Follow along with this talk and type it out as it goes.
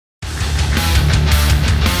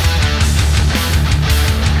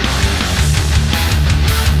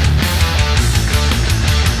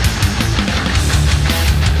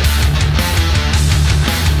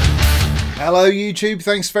Hello YouTube,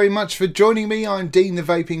 thanks very much for joining me. I'm Dean the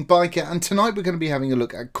Vaping Biker, and tonight we're going to be having a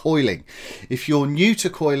look at coiling. If you're new to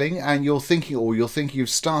coiling and you're thinking of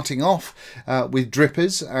starting off with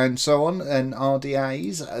drippers and so on and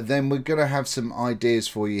RDAs, then we're going to have some ideas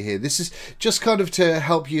for you here. This is just kind of to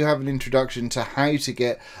help you have an introduction to how to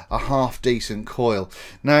get a half decent coil.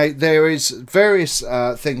 Now there is various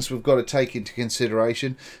things we've got to take into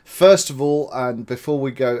consideration. First of all, and before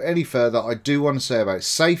we go any further, I do want to say about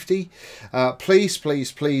safety.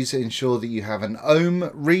 Please ensure that you have an ohm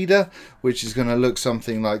reader, which is going to look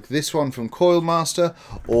something like this one from Coil Master,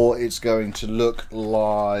 or it's going to look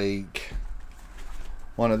like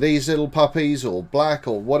one of these little puppies, or black,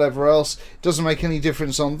 or whatever else. It doesn't make any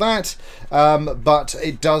difference on that, but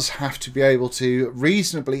it does have to be able to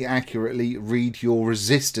reasonably accurately read your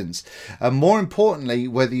resistance, and more importantly,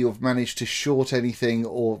 whether you've managed to short anything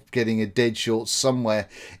or getting a dead short somewhere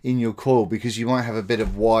in your coil, because you might have a bit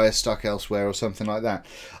of wire stuck elsewhere or something like that.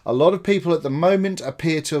 A lot of people at the moment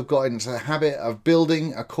appear to have got into the habit of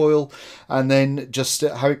building a coil and then just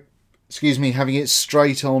having it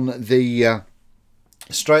straight on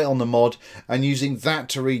the mod and using that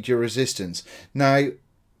to read your resistance. Now,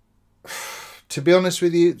 to be honest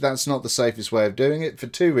with you, that's not the safest way of doing it for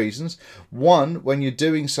two reasons. One, when you're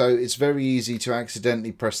doing so, it's very easy to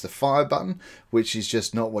accidentally press the fire button, which is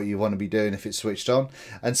just not what you want to be doing if it's switched on.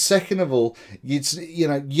 And second of all,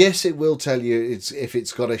 yes, it will tell you if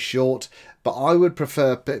it's got a short, but I would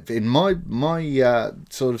prefer, in my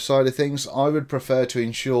sort of side of things, I would prefer to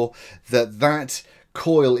ensure that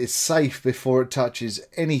coil is safe before it touches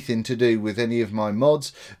anything to do with any of my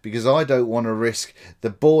mods, because I don't want to risk the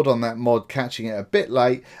board on that mod catching it a bit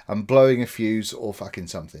late and blowing a fuse or fucking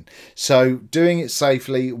something. So doing it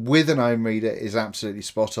safely with an ohm reader is absolutely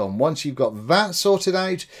spot on. Once you've got that sorted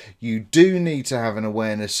out, you do need to have an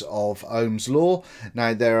awareness of Ohm's law.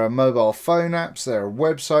 Now there are mobile phone apps, there are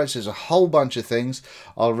websites, there's a whole bunch of things.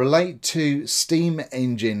 I'll relate to Steam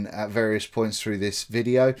Engine at various points through this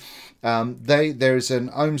video. There's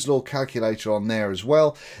an Ohm's law calculator on there as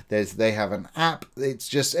well. They have an app. It's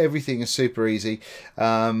just, everything is super easy,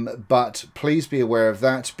 but please be aware of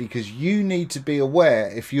that, because you need to be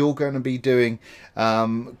aware if you're going to be doing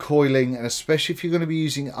coiling, and especially if you're going to be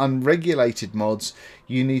using unregulated mods,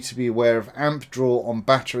 you need to be aware of amp draw on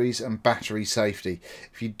batteries and battery safety.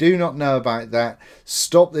 If you do not know about that,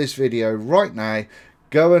 stop this video right now.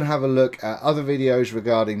 Go and have a look at other videos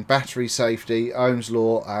regarding battery safety, Ohm's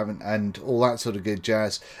law, and all that sort of good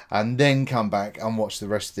jazz, and then come back and watch the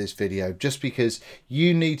rest of this video, just because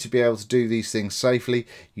you need to be able to do these things safely.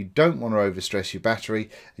 You don't want to overstress your battery,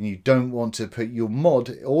 and you don't want to put your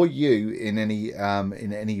mod or you in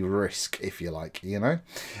any risk, if you like, you know.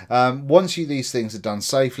 Once these things are done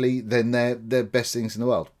safely, then they're best things in the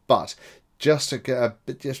world. But just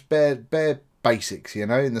bare basics, you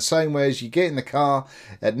know, in the same way as you get in the car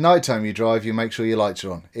at night time, you drive, you make sure your lights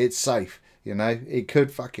are on. It's safe, you know. It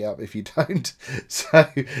could fuck you up if you don't. So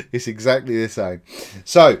it's exactly the same.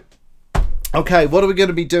 So okay, what are we going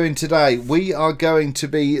to be doing today? We are going to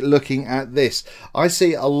be looking at this. I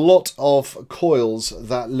see a lot of coils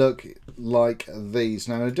that look like these.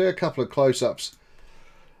 Now I'll do a couple of close-ups.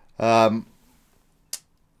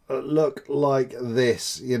 Look like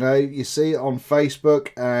this, you know. You see it on Facebook,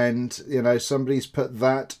 and you know, somebody's put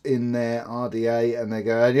that in their RDA and they're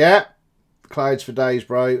going, yeah, clouds for days,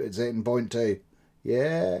 bro, it's hitting 0.2.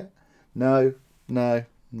 Yeah, no,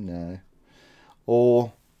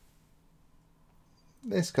 or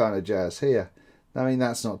this kind of jazz here. I mean,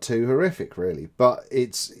 that's not too horrific really, but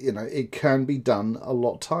it's, you know, it can be done a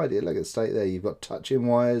lot tidier. Look at the state there. You've got touch-in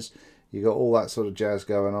wires, you've got all that sort of jazz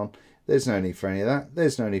going on. There's no need for any of that.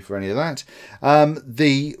 There's no need for any of that.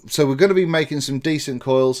 So we're going to be making some decent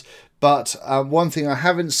coils, but one thing I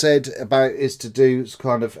haven't said about is to do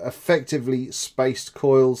kind of effectively spaced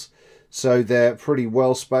coils, so they're pretty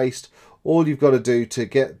well spaced. All you've got to do to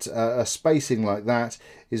get a spacing like that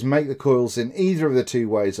is make the coils in either of the two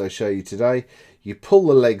ways I show you today. You pull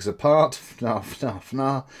the legs apart,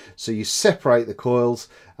 so you separate the coils,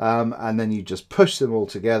 and then you just push them all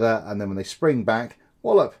together, and then when they spring back,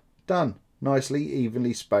 wallop. Done. Nicely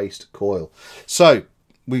evenly spaced coil. So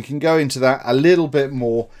we can go into that a little bit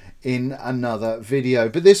more in another video,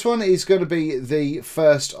 but this one is going to be the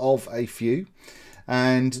first of a few,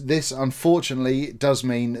 and this unfortunately does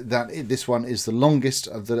mean that this one is the longest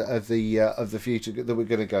of the few that we're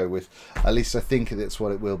going to go with. At least I think that's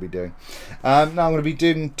what it will be doing. Now I'm going to be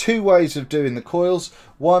doing two ways of doing the coils.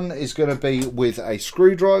 One is going to be with a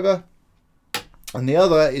screwdriver, And the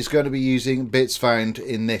other is going to be using bits found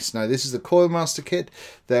in this. Now, this is the Coil Master kit.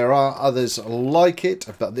 There are others like it,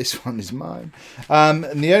 but this one is mine. And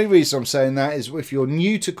the only reason I'm saying that is if you're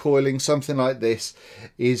new to coiling, something like this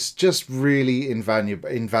is just really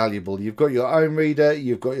invaluable. You've got your own reader,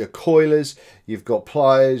 you've got your coilers, you've got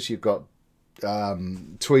pliers, you've got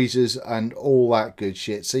tweezers and all that good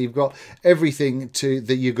shit. So you've got everything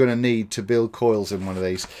that you're going to need to build coils in one of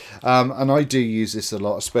these, and I do use this a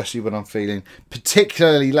lot, especially when I'm feeling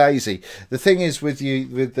particularly lazy. The thing is with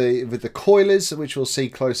the coilers, which we'll see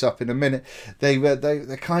close up in a minute,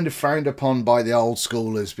 they're kind of frowned upon by the old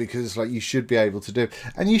schoolers, because like you should be able to do,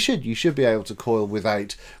 and you should be able to coil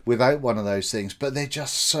without one of those things, but they're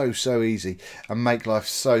just so easy and make life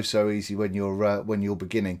so easy when you're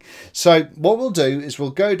beginning. So what we'll do is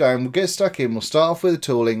we'll go down, we'll get stuck in, we'll start off with the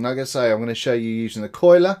tooling. Like I say, I'm going to show you using the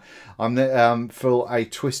coiler. I'm for a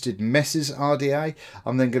Twisted Messes RDA.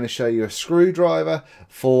 I'm then going to show you a screwdriver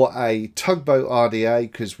for a tugboat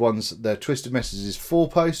RDA, because the Twisted Messes is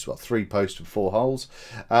 4-post, well 3-post with 4 holes,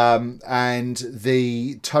 and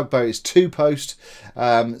the tugboat is 2-post,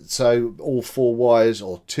 so all 4 wires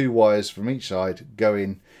or 2 wires from each side go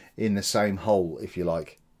in the same hole, if you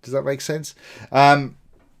like. Does that make sense?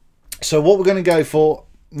 So what we're going to go for,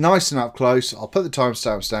 nice and up close, I'll put the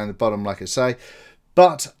timestamps down at the bottom like I say,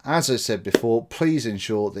 but as I said before, please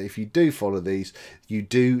ensure that if you do follow these, you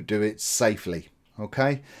do it safely,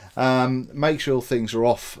 okay? Make sure things are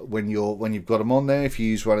off when you've got them on there. If you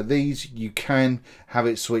use one of these, you can have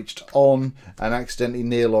it switched on and accidentally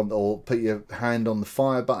kneel on or put your hand on the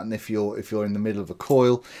fire button if you're in the middle of a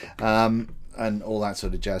coil, and all that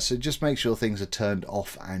sort of jazz. So just make sure things are turned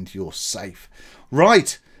off and you're safe.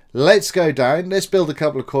 Right. Let's go down, let's build a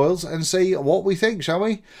couple of coils and see what we think, shall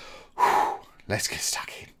we? Whew, let's get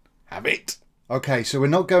stuck in. Have it. Okay, so we're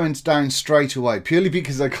not going down straight away, purely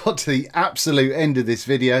because I got to the absolute end of this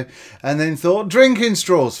video and then thought, drinking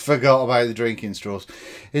straws. Forgot about the drinking straws.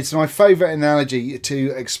 It's my favourite analogy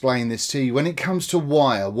to explain this to you. When it comes to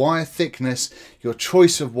wire thickness, your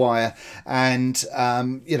choice of wire, and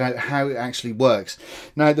you know how it actually works.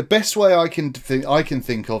 Now, the best way I can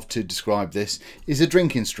think of to describe this is a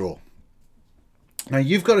drinking straw. Now,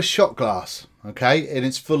 you've got a shot glass, okay, and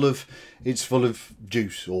it's full of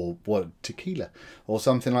juice or tequila or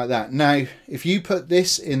something like that. Now, if you put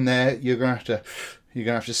this in there, you're gonna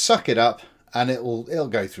have to suck it up, and it'll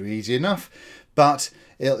go through easy enough, but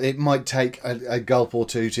it might take a gulp or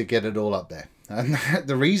two to get it all up there. And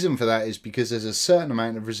the reason for that is because there's a certain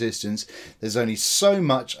amount of resistance. There's only so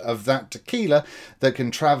much of that tequila that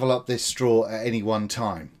can travel up this straw at any one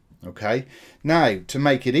time. Okay. Now, to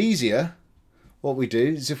make it easier, what we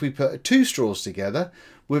do is if we put 2 straws together,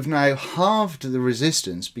 we've now halved the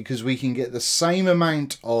resistance, because we can get the same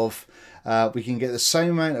amount of fluid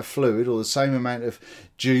or the same amount of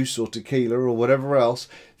juice or tequila or whatever else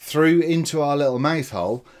through into our little mouth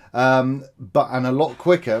hole, and a lot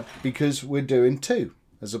quicker, because we're doing 2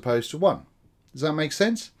 as opposed to 1. Does that make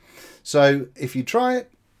sense? So if you try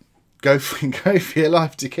it, go for your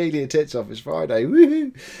life. Tequila tits off. It's Friday.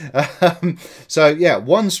 Woohoo! So yeah,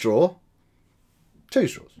 1 straw. 2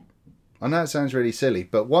 straws. I know it sounds really silly,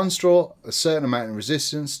 but 1 straw, a certain amount of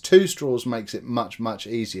resistance. 2 straws makes it much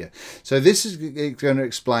easier. So this is going to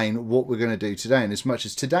explain what we're going to do today. And as much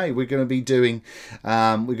as today we're going to be doing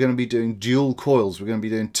dual coils. We're going to be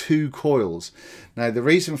doing 2 coils. Now, the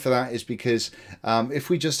reason for that is because if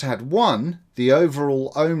we just had 1, the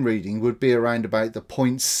overall ohm reading would be around about the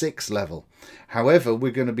 0.6 level. However,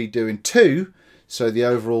 we're going to be doing 2, so the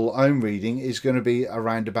overall ohm reading is going to be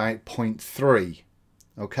around about 0.3.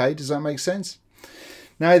 Okay, does that make sense?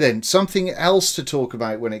 Now then, something else to talk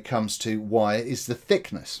about when it comes to wire is the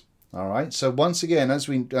thickness. All right, so once again, as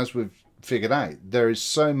we've figured out, there is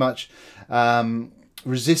so much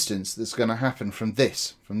resistance that's going to happen from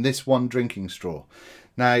this one drinking straw.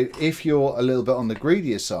 Now, if you're a little bit on the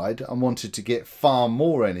greedier side and wanted to get far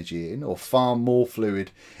more energy in, or far more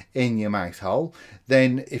fluid in your mouth hole,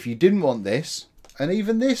 then if you didn't want this, and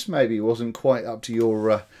even this maybe wasn't quite up to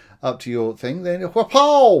your thing, then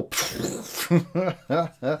whoa!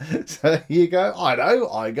 So you go, I know,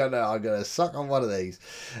 I'm gonna suck on one of these.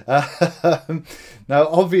 Now,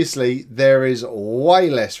 obviously, there is way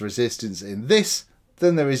less resistance in this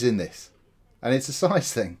than there is in this, and it's a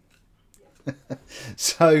size thing.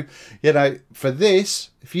 So, you know, for this,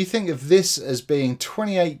 if you think of this as being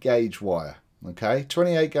 28 gauge wire, okay,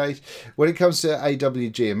 28 gauge, when it comes to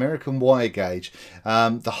AWG, American wire gauge,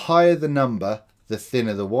 the higher the number, the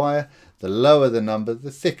thinner the wire. The lower the number,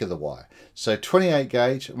 the thicker the wire. So 28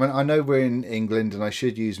 gauge. I mean, I know we're in England and I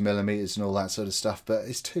should use millimeters and all that sort of stuff, but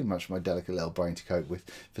it's too much for my delicate little brain to cope with.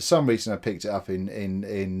 For some reason, I picked it up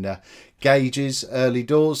in gauges early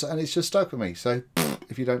doors, and it's just stuck with me. So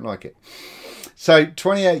if you don't like it, so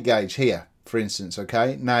 28 gauge here, for instance.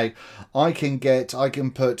 Okay, now I can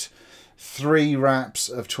put 3 wraps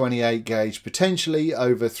of 28 gauge potentially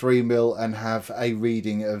over 3 mil and have a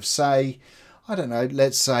reading of, say, I don't know,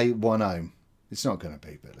 let's say 1 ohm. It's not going to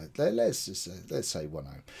be, but let's say 1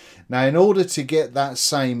 ohm. Now, in order to get that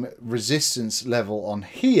same resistance level on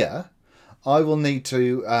here, I will need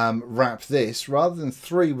to wrap this, rather than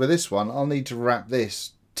 3 with this one, I'll need to wrap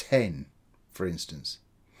this 10, for instance.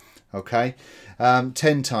 Okay, 10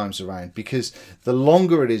 times around, because the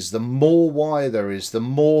longer it is, the more wire there is, the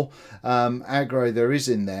more aggro there is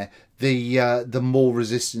in there, the more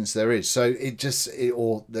resistance there is. So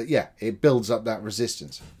it builds up that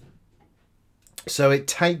resistance. So it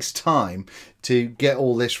takes time to get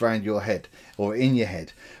all this around your head or in your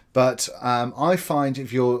head. But I find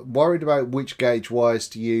if you're worried about which gauge wires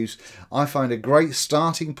to use, I find a great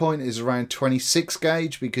starting point is around 26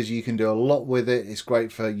 gauge, because you can do a lot with it. It's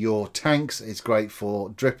great for your tanks. It's great for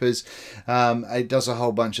drippers. It does a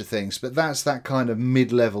whole bunch of things. But that's that kind of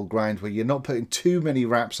mid-level grind where you're not putting too many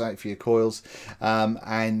wraps out for your coils,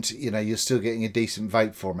 and you know, you're still getting a decent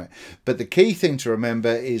vape from it. But the key thing to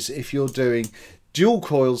remember is if you're doing dual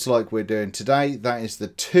coils like we're doing today, that is the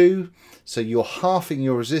 2. So you're halving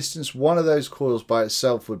your resistance. One of those coils by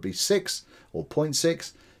itself would be 6 or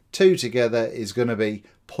 0.6. 2 together is going to be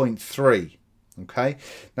 0.3. Okay.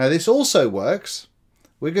 Now this also works.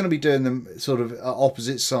 We're going to be doing them sort of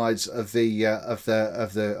opposite sides of the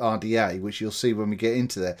RDA, which you'll see when we get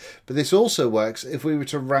into there. But this also works if we were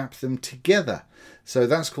to wrap them together. So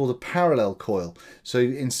that's called a parallel coil. So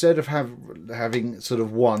instead of having sort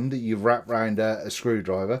of one that you wrap around a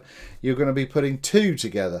screwdriver, you're going to be putting 2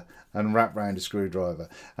 together and wrap around a screwdriver.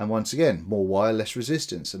 And once again, more wire, less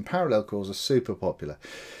resistance. And parallel coils are super popular.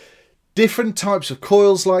 Different types of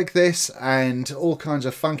coils like this and all kinds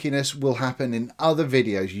of funkiness will happen in other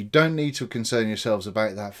videos. You don't need to concern yourselves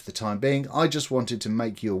about that for the time being. I just wanted to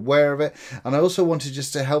make you aware of it, and I also wanted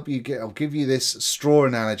just to help you I'll give you this straw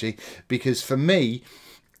analogy, because for me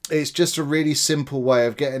it's just a really simple way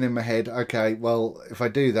of getting in my head, okay, well, if I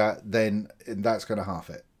do that, then that's going to half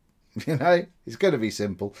it. You know, it's going to be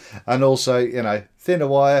simple. And also, you know, thinner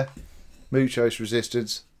wire, muchos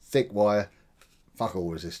resistance, thick wire, fuck all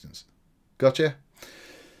resistance. Gotcha?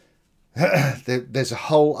 There's a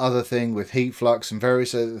whole other thing with heat flux and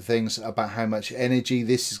various other things about how much energy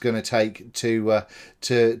this is going to take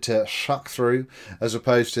to shuck through, as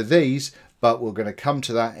opposed to these, but we're going to come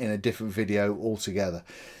to that in a different video altogether.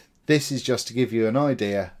 This is just to give you an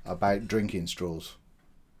idea about drinking straws.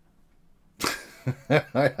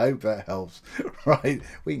 I hope that helps. Right,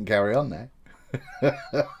 we can carry on now.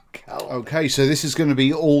 Okay, so this is going to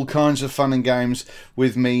be all kinds of fun and games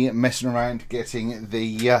with me messing around getting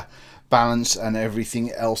the balance and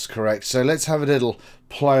everything else correct. So let's have a little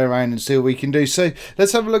play around and see what we can do. So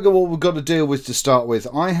let's have a look at what we've got to deal with to start with.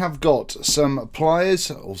 I have got some pliers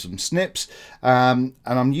or some snips, and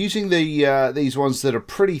I'm using these ones that are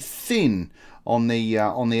pretty thin on the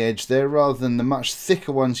edge there, rather than the much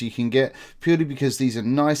thicker ones you can get, purely because these are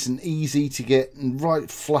nice and easy to get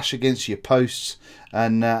right flush against your posts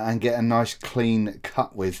and get a nice clean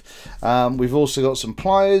cut with. We've also got some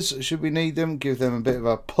pliers should we need them, give them a bit of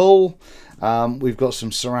a pull. We've got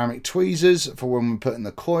some ceramic tweezers for when we're putting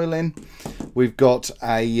the coil in. We've got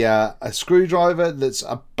a screwdriver that's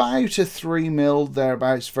about a 3 mil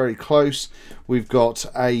thereabouts, very close. We've got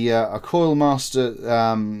a Coil Master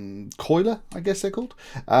coiler, I guess they're called.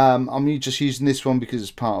 I'm just using this one because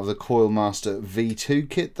it's part of the Coil Master V2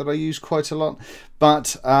 kit that I use quite a lot.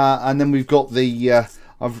 But and then we've got the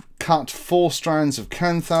I've cut 4 strands of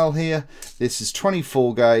Canthal here. This is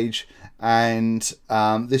 24 gauge. And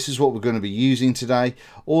this is what we're going to be using today.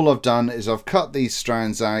 All I've done is I've cut these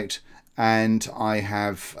strands out, and I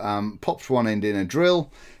have popped one end in a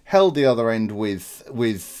drill, held the other end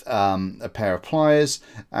with a pair of pliers,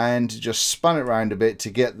 and just spun it around a bit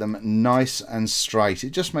to get them nice and straight.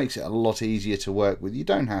 It just makes it a lot easier to work with. You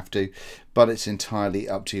don't have to, but it's entirely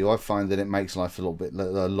up to you. I find that it makes life a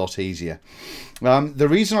lot easier. The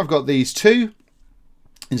reason I've got these two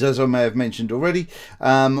as I may have mentioned already,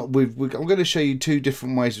 I'm going to show you two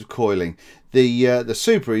different ways of coiling: the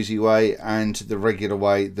super easy way and the regular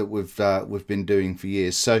way that we've been doing for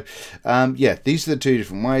years. So yeah, these are the two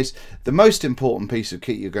different ways. The most important piece of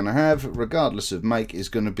kit you're going to have, regardless of make, is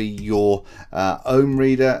going to be your ohm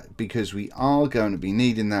reader, because we are going to be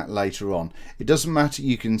needing that later on. It doesn't matter,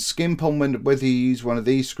 you can skimp on whether you use one of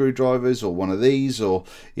these screwdrivers or one of these, or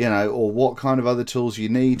or what kind of other tools you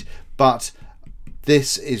need, but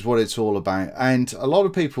this is what it's all about. And a lot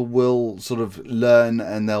of people will sort of learn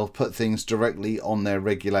and they'll put things directly on their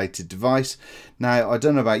regulated device. Now, I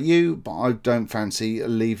don't know about you, but I don't fancy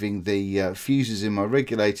leaving the fuses in my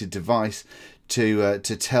regulated device to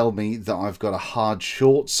tell me that I've got a hard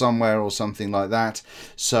short somewhere or something like that.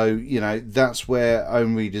 So that's where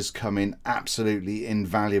ohm readers come in absolutely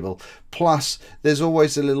invaluable. Plus, there's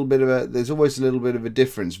always a little bit of a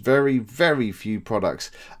difference. Very few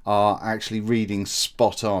products are actually reading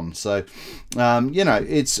spot on. So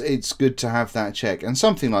it's good to have that check. And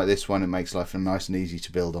something like this one, it makes life nice and easy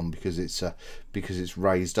to build on, because it's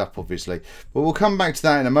raised up, obviously. But we'll come back to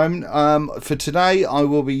that in a moment. For today, I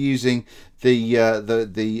will be using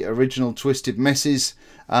the original Twisted Messes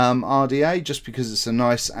RDA, just because it's a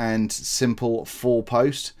nice and simple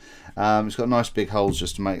 4-post. It's got nice big holes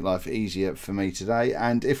just to make life easier for me today.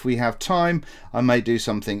 And if we have time, I may do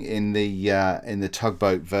something in the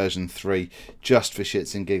Tugboat version 3, just for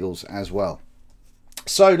shits and giggles as well.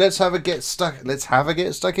 So let's get stuck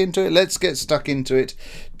into it. Let's get stuck into it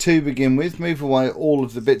to begin with. Move away all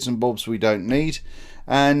of the bits and bobs we don't need,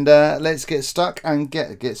 and let's get stuck and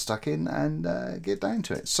get stuck in and get down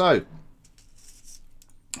to it. So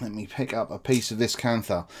let me pick up a piece of this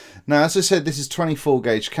Kanthal. Now, as I said, this is 24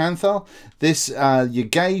 gauge Kanthal. This your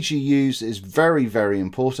gauge you use is very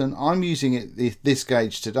important. I'm using this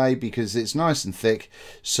gauge today because it's nice and thick,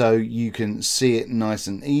 so you can see it nice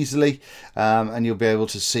and easily, and you'll be able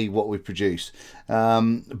to see what we produce.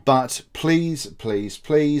 But please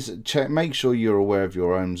check, make sure you're aware of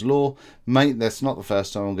your Ohm's law. Mate, that's not the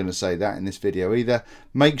first time I'm going to say that in this video either.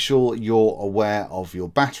 Make sure you're aware of your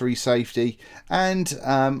battery safety, and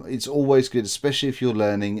it's always good, especially if you're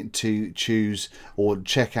learning, to choose or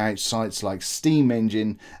check out sites like Steam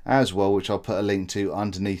Engine as well, which I'll put a link to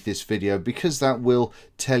underneath this video, because that will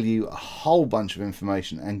tell you a whole bunch of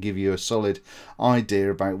information and give you a solid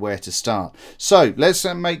idea about where to start. So let's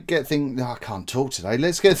get things. I can't talk today.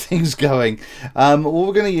 Let's get things going. What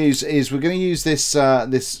we're going to use is this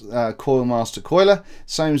Coil Master coiler,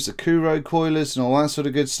 same as the Kuro coilers and all that sort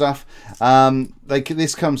of good stuff.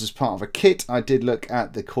 This comes as part of a kit. I did look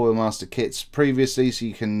at the Coil Master kits previously, so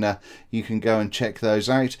you can go and check those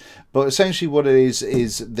out. But essentially, what it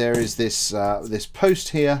is there is this post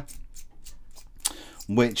here,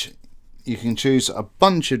 which you can choose a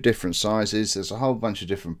bunch of different sizes. There's a whole bunch of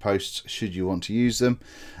different posts should you want to use them.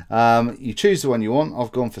 You choose the one you want.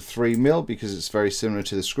 I've gone for 3mm because it's very similar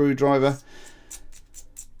to the screwdriver.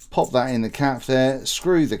 Pop that in the cap there,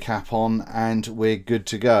 screw the cap on, and we're good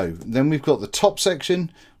to go. Then we've got the top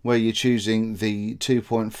section where you're choosing the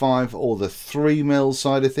 2.5 or the 3mm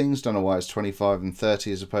side of things. Don't know why it's 25 and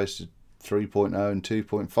 30 as opposed to 3.0 and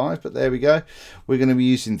 2.5, but there we go. We're going to be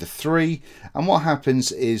using the 3, and what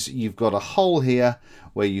happens is you've got a hole here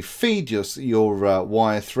where you feed your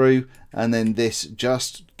wire through, and then this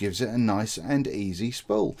just gives it a nice and easy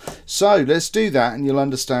spool. So let's do that and you'll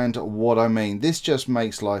understand what I mean. This just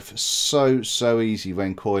makes life so easy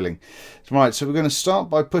when coiling. Right, so we're going to start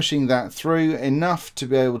by pushing that through enough to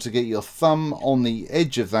be able to get your thumb on the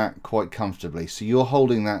edge of that quite comfortably, so you're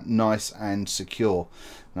holding that nice and secure.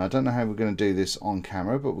 Now, I don't know how we're going to do this on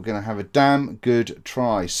camera, but we're going to have a damn good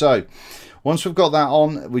try. So once we've got that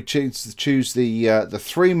on, we choose the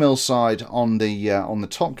 3mm side on the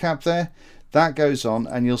top cap there. That goes on,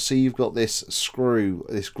 and you'll see you've got this screw,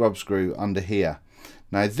 this grub screw under here.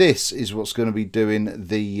 Now this is what's going to be doing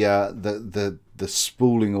the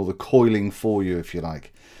spooling or the coiling for you, if you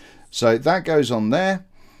like. So that goes on there,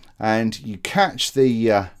 and you catch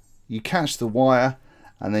the wire,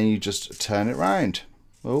 and then you just turn it round.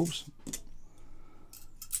 Oops.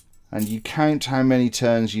 And you count how many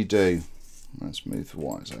turns you do. Let's move the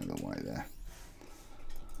wires out of the way there.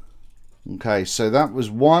 Okay, so that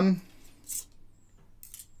was 1,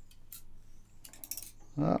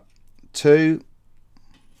 2,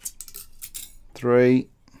 3,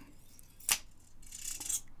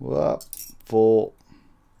 4,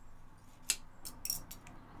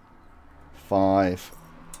 5,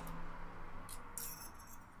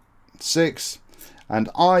 6, and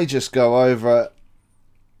I just go over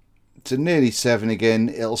to nearly 7 again.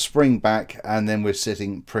 It'll spring back and then we're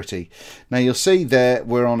sitting pretty. Now you'll see there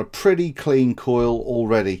we're on a pretty clean coil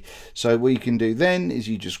already. So what you can do then is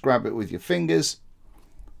you just grab it with your fingers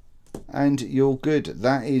and you're good.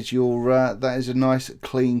 That is your that is a nice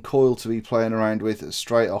clean coil to be playing around with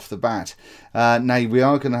straight off the bat. Now we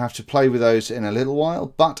are going to have to play with those in a little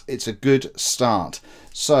while, but it's a good start.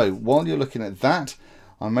 So while you're looking at that,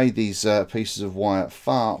 I made these pieces of wire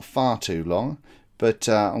far too long, but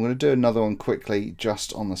I'm going to do another one quickly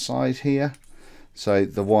just on the side here. So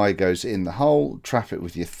the wire goes in the hole, trap it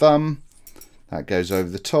with your thumb, that goes over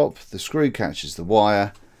the top, the screw catches the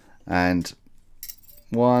wire, and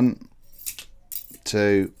 1,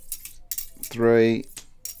 2, 3,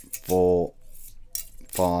 4,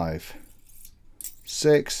 5,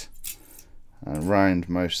 6, and round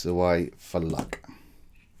most of the way for luck.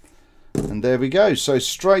 And there we go. So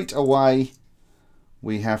straight away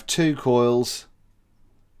we have 2 coils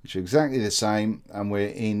which are exactly the same, and we're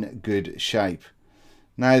in good shape.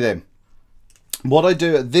 Now then, what I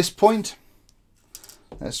do at this point,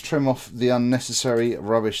 let's trim off the unnecessary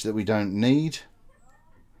rubbish that we don't need,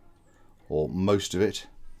 or most of it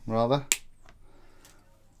rather.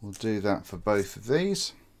 We'll do that for both of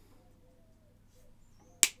these.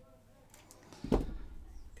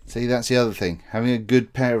 See, that's the other thing. Having a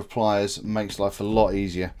good pair of pliers makes life a lot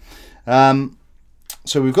easier.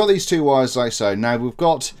 So we've got these 2 wires, like so. Now we've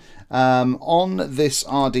got on this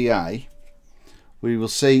RDA, we will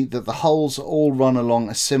see that the holes all run along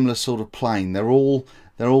a similar sort of plane. They're all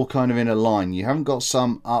kind of in a line. You haven't got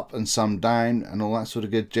some up and some down and all that sort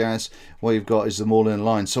of good jazz. What you've got is them all in a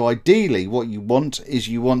line. So ideally what you want is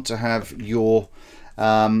you want to have your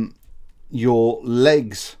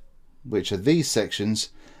legs, which are these sections,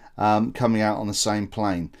 coming out on the same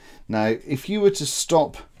plane. Now if you were to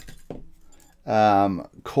stop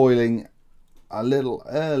coiling a little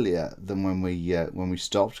earlier than when we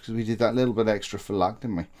stopped, because we did that little bit extra for luck,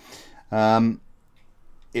 didn't we?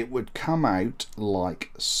 It would come out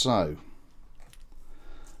like so.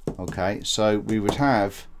 Okay, so we would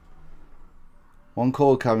have 1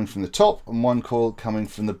 coil coming from the top and 1 coil coming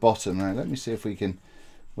from the bottom. Now let me see if we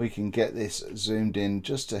can get this zoomed in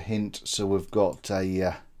just a hint, so we've got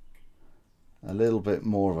a little bit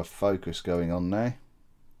more of a focus going on now.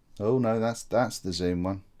 Oh no, that's the zoom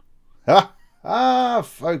one.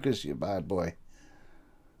 Focus, you bad boy.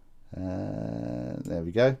 There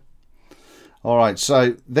we go. All right,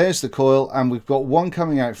 so there's the coil, and we've got 1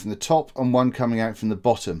 coming out from the top and 1 coming out from the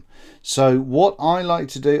bottom. So what I like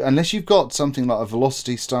to do, unless you've got something like a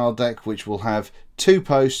velocity style deck, which will have 2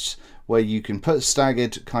 posts where you can put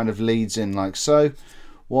staggered kind of leads in like so,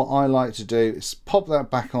 what I like to do is pop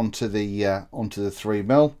that back onto the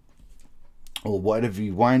 3mm or whatever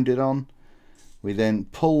you wound it on. We then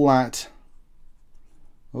pull that,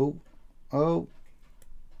 pull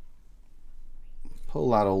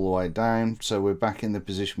that all the way down, so we're back in the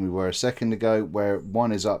position we were a second ago, where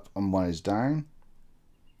 1 is up and 1 is down.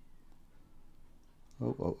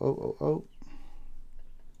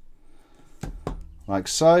 Like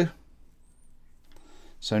so.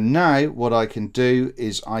 So now what I can do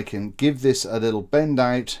is I can give this a little bend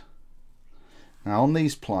out. Now on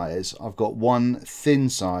these pliers I've got 1 thin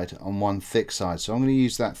side and 1 thick side, so I'm going to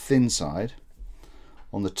use that thin side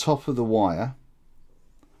on the top of the wire.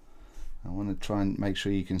 I want to try and make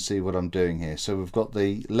sure you can see what I'm doing here. So we've got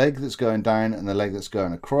the leg that's going down and the leg that's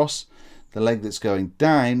going across. The leg that's going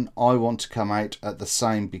down, I want to come out at the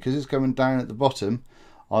same, because it's going down at the bottom,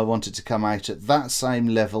 I want it to come out at that same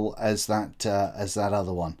level as that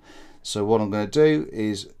other one. So what I'm going to do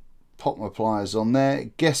is pop my pliers on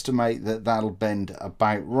there, guesstimate that that'll bend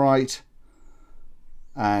about right,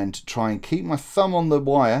 and try and keep my thumb on the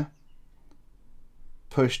wire,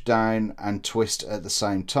 push down and twist at the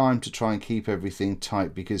same time to try and keep everything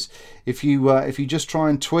tight, because if you just try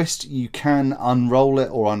and twist, you can unroll it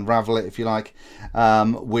or unravel it if you like,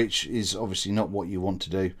 which is obviously not what you want to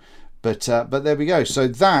do, but there we go. So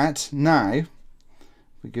that now,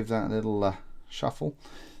 we give that a little shuffle,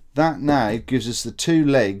 that now gives us the 2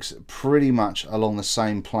 legs pretty much along the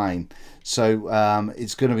same plane, so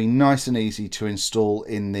it's going to be nice and easy to install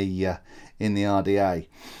in the RDA.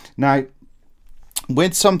 Now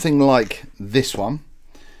with something like this one,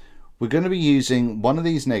 we're going to be using one of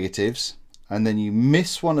these negatives, and then you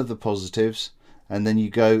miss one of the positives, and then you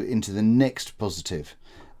go into the next positive.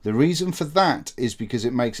 The reason for that is because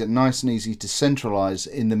it makes it nice and easy to centralize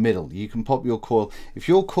in the middle. You can pop your coil, if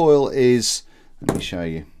your coil is, let me show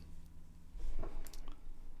you.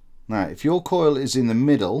 Now if your coil is in the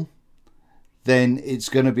middle, then it's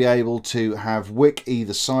going to be able to have wick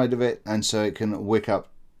either side of it, and so it can wick up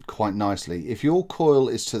quite nicely. If your coil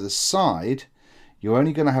is to the side, you're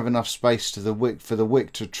only going to have enough space to the wick for the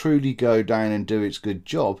wick to truly go down and do its good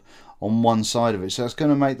job on one side of it. So it's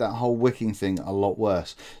going to make that whole wicking thing a lot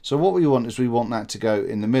worse. So what we want is we want that to go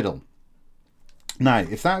in the middle. Now,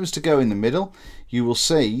 if that was to go in the middle, you will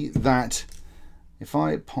see that if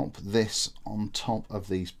I pop this on top of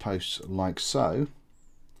these posts like so,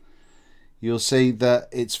 you'll see that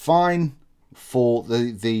it's fine for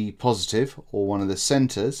the positive or one of the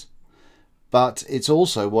centers, but it's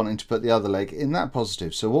also wanting to put the other leg in that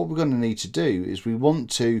positive. So what we're going to need to do is we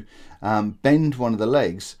want to bend one of the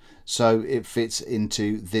legs so it fits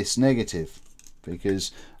into this negative,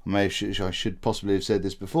 because I should possibly have said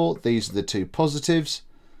this before, these are the two positives,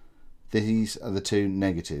 these are the two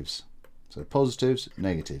negatives. So positives,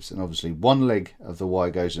 negatives, and obviously one leg of the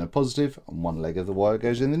wire goes in a positive and one leg of the wire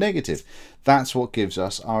goes in the negative. That's what gives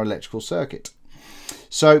us our electrical circuit.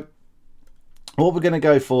 So what we're going to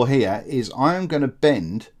go for here is I am going to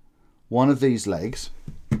bend one of these legs,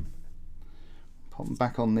 pop them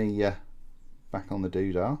back on the doodah, back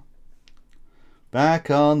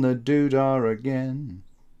on the doodah again.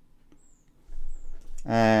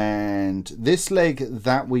 And this leg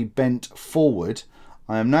that we bent forward,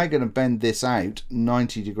 I am now going to bend this out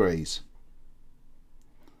 90 degrees.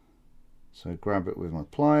 So grab it with my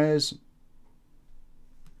pliers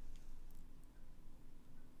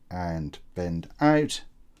and bend out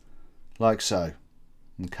like so.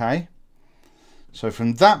 Okay, so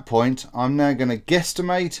from that point I'm now going to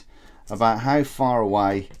guesstimate about how far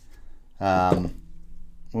away, when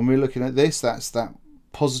we're looking at this, that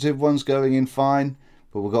positive one's going in fine,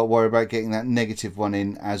 but we've got to worry about getting that negative one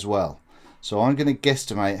in as well. So I'm going to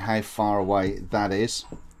guesstimate how far away that is,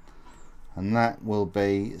 and that will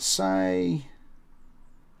be, say,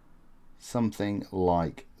 something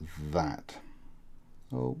like that.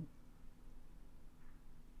 Oh.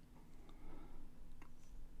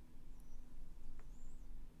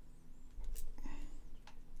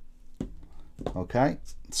 Okay,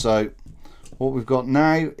 so what we've got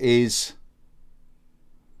now is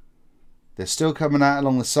they're still coming out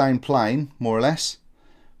along the same plane, more or less,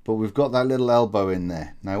 but we've got that little elbow in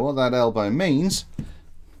there. Now what that elbow means,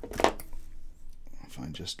 if I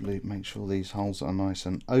just make sure these holes are nice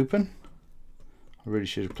and open. I really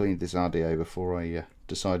should have cleaned this RDA before I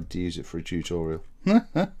decided to use it for a tutorial.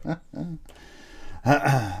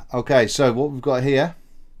 Okay, so what we've got here,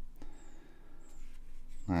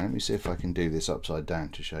 now let me see if I can do this upside down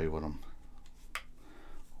to show you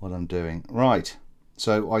what I'm doing. Right,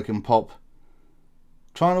 so I can pop,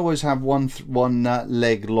 try and always have one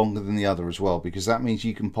leg longer than the other as well, because that means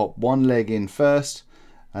you can pop one leg in first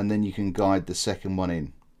and then you can guide the second one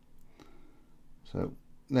in. So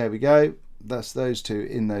there we go, that's those two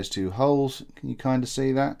in those two holes. Can you kind of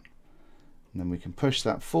see that? And then we can push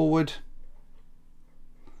that forward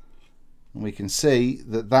and we can see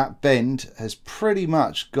that that bend has pretty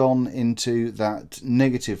much gone into that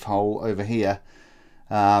negative hole over here,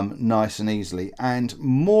 nice and easily, and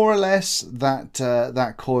more or less that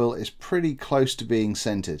that coil is pretty close to being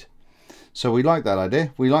centered. So we like that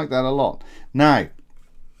idea, we like that a lot. Now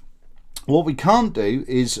what we can't do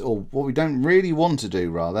is, or what we don't really want to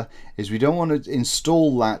do rather, is we don't want to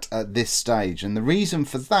install that at this stage, and the reason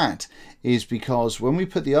for that is because when we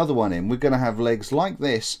put the other one in, we're going to have legs like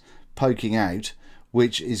this poking out,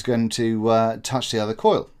 which is going to touch the other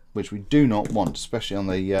coil, which we do not want, especially on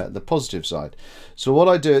the positive side. So what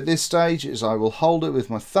I do at this stage is I will hold it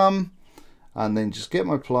with my thumb and then just get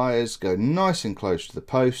my pliers, go nice and close to the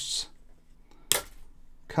posts,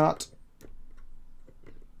 cut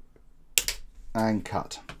and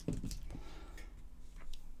cut.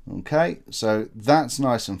 Okay, so that's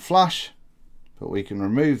nice and flush, but we can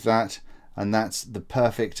remove that, and that's the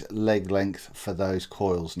perfect leg length for those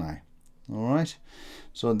coils now. All right,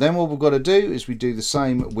 so then what we've got to do is we do the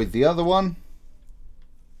same with the other one.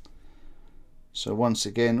 So once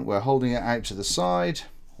again, we're holding it out to the side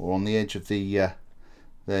or on the edge of the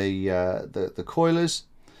coilers.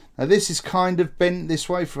 Now this is kind of bent this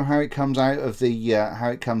way from how it comes out of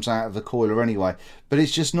the coiler anyway, but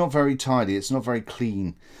it's just not very tidy, it's not very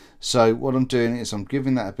clean. So what I'm doing is I'm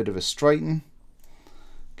giving that a bit of a straighten,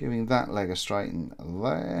 giving that leg a straighten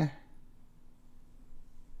there,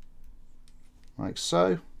 like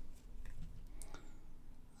so.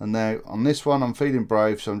 And now on this one I'm feeling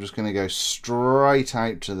brave, so I'm just going to go straight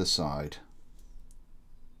out to the side.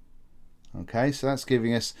 Okay, so that's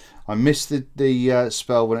giving us, I missed the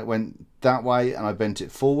spell when it went that way and I bent it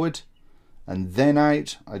forward, and then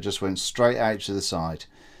out, I just went straight out to the side,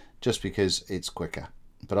 just because it's quicker.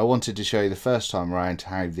 but I wanted to show you the first time around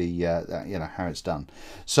how the you know, how it's done.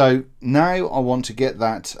 So now I want to get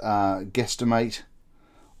that guesstimate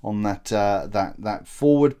on that that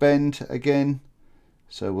forward bend again.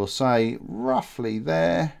 So we'll say roughly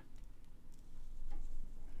there.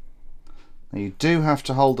 Now you do have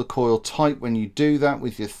to hold the coil tight when you do that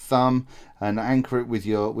with your thumb, and anchor it with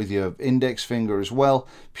your index finger as well,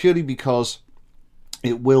 purely because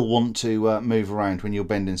it will want to move around when you're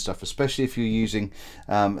bending stuff, especially if you're using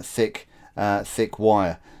thick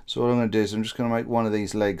wire. So what I'm going to do is I'm just going to make one of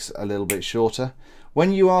these legs a little bit shorter.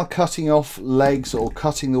 When you are cutting off legs or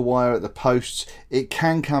cutting the wire at the posts, it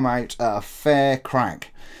can come out at a fair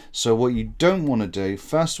crack. So what you don't want to do,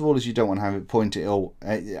 first of all, is you don't want to have it pointed or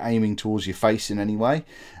aiming towards your face in any way.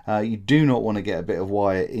 You do not want to get a bit of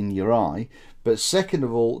wire in your eye. But second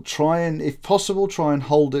of all, try and, if possible, try and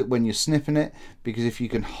hold it when you're snipping it, because if you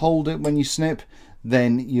can hold it when you snip,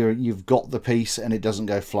 then you've got the piece and it doesn't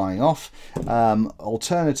go flying off.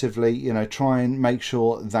 Alternatively, you know, try and make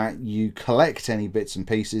sure that you collect any bits and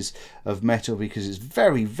pieces of metal, because it's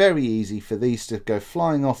very, very easy for these to go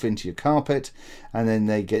flying off into your carpet, and then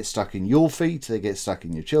they get stuck in your feet, they get stuck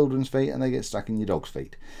in your children's feet, and they get stuck in your dog's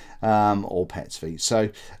feet. Or pets' feet.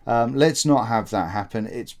 So let's not have that happen.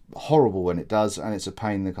 It's horrible when it does, and it's a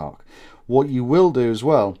pain in the cock. What you will do as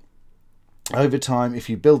well, over time, if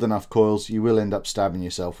you build enough coils, you will end up stabbing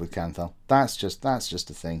yourself with Kanthal. That's just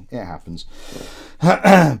a thing. It happens.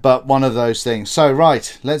 But one of those things. So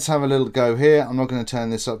right, let's have a little go here. I'm not going to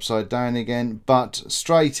turn this upside down again, but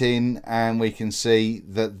straight in, and we can see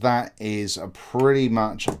that that is pretty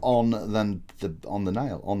much on the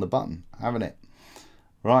nail, on the button, haven't it?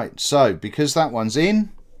 Right, so because that one's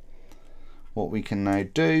in, what we can now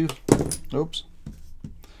do, oops,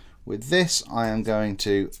 with this, I am going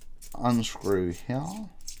to unscrew here,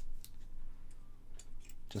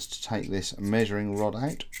 just to take this measuring rod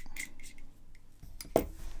out,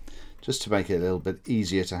 just to make it a little bit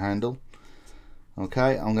easier to handle.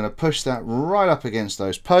 Okay, I'm going to push that right up against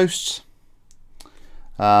those posts.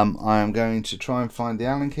 I am going to try and find the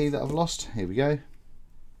Allen key that I've lost. Here we go.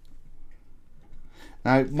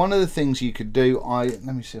 Now, one of the things you could do, let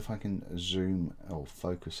me see if I can zoom or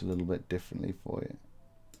focus a little bit differently for you.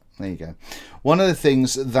 There you go. One of the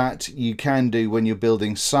things that you can do when you're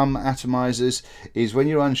building some atomizers is, when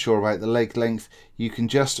you're unsure about the leg length, you can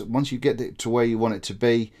just, once you get it to where you want it to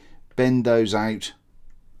be, bend those out,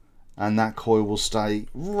 and that coil will stay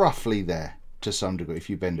roughly there to some degree if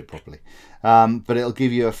you bend it properly. But it'll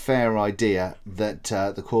give you a fair idea that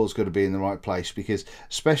the coil's got to be in the right place, because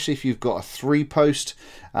especially if you've got a 3-post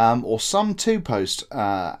or some 2-post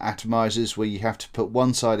atomizers where you have to put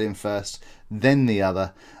one side in first, then the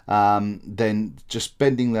other, then just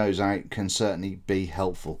bending those out can certainly be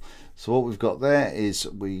helpful. So what we've got there is,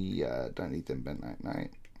 we don't need them bent out now.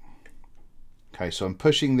 Okay, so I'm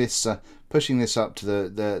pushing this up to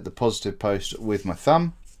the positive post with my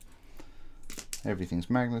thumb. Everything's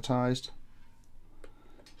magnetized.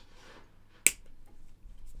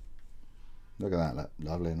 Look at that, look.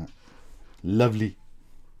 Lovely, isn't it? Lovely.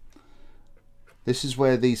 This is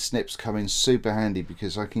where these snips come in super handy,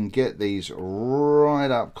 because I can get these right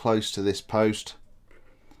up close to this post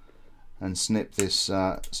and snip this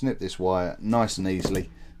wire nice and easily,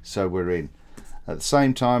 so we're in. At the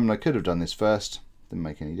same time, and I could have done this first, didn't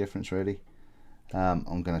make any difference really,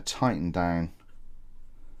 I'm going to tighten down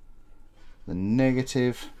the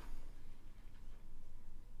negative,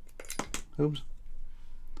 oops,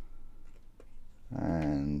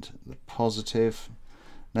 and the positive.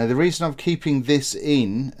 Now the reason I'm keeping this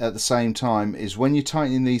in at the same time is, when you're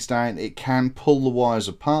tightening these down, it can pull the wires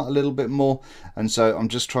apart a little bit more, and so I'm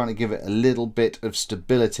just trying to give it a little bit of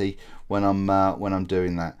stability when I'm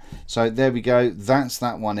doing that. So there we go, that's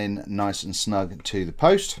that one in nice and snug to the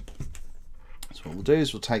post. So what we'll do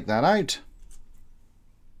is we'll take that out,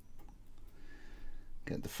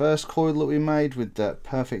 get the first coil that we made with that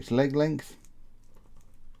perfect leg length,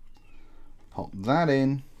 pop that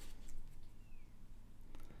in,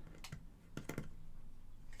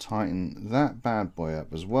 tighten that bad boy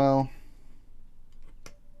up as well,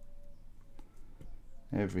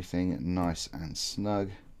 everything nice and snug.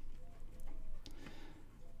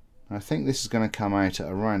 I think this is going to come out at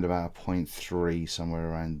around about 0.3, somewhere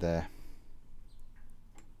around there,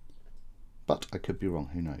 but I could be wrong,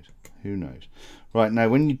 who knows. Who knows? Right, now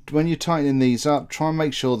when you're tightening these up, try and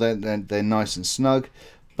make sure that they're nice and snug,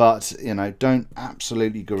 but you know, don't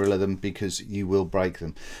absolutely gorilla them, because you will break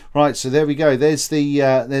them. Right, so there we go. There's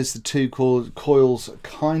the two coils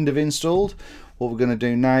kind of installed. What we're going to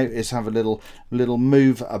do now is have a little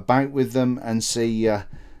move about with them and see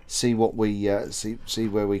see what we see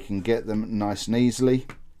where we can get them nice and easily.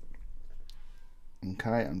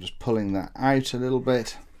 Okay, I'm just pulling that out a little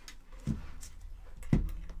bit,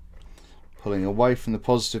 pulling away from the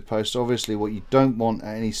positive post. Obviously what you don't want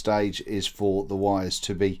at any stage is for the wires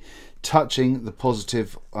to be touching the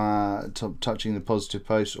positive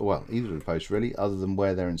post, or well, either of the posts really, other than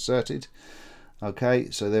where they're inserted. Okay,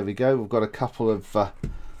 so there we go. We've got a couple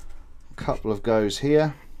of goes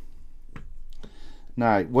here.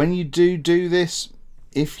 Now when you do this,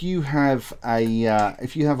 if you have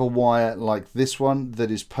a wire like this one that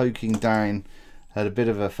is poking down at a bit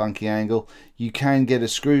of a funky angle, you can get a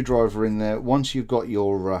screwdriver in there. Once you've got your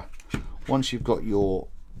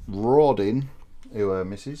rod in,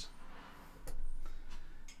 misses,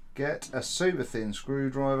 get a super thin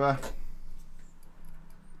screwdriver,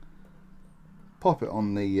 pop it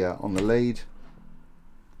on the lead,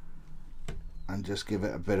 and just give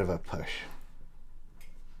it a bit of a push.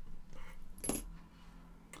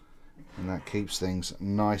 And that keeps things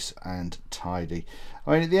nice and tidy.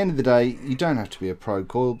 I mean, at the end of the day, you don't have to be a pro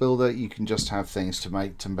coil builder. You can just have things to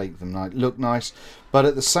make them look nice. But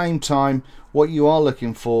at the same time, what you are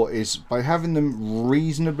looking for is, by having them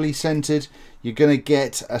reasonably centered, you're going to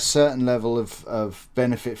get a certain level of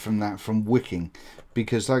benefit from that, from wicking,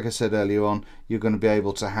 because like I said earlier on, you're going to be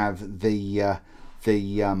able to have the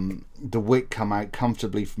wick come out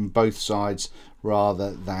comfortably from both sides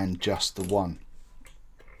rather than just the one.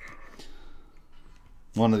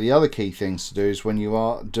 One of the other key things to do is when you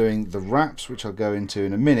are doing the wraps, which I'll go into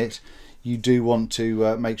in a minute, you do want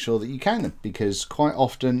to make sure that you can them, because quite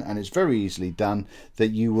often, and it's very easily done, that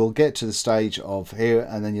you will get to the stage of here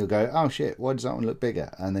and then you'll go, oh shit, why does that one look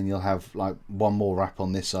bigger? And then you'll have like one more wrap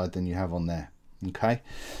on this side than you have on there. Okay,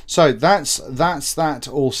 so that's that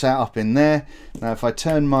all set up in there. Now if I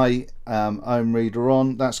turn my ohm reader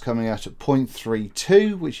on, that's coming out at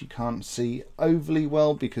 0.32, which you can't see overly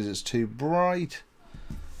well because it's too bright.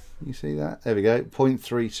 You see that? There we go,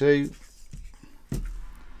 0.32.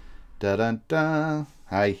 Da da da.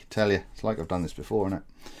 Hey, tell you, it's like I've done this before, isn't it?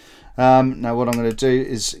 Now what I'm going to do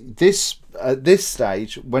is this, at this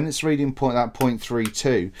stage, when it's reading that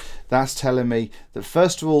 0.32, that's telling me that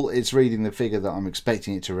first of all it's reading the figure that I'm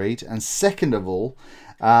expecting it to read, and second of all,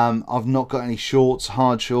 I've not got any shorts,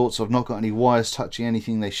 hard shorts. I've not got any wires touching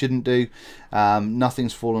anything they shouldn't do.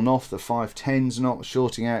 Nothing's fallen off. The 510's not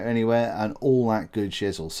shorting out anywhere, and all that good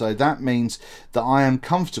shizzle. So that means that I am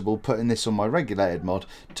comfortable putting this on my regulated mod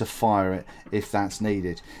to fire it if that's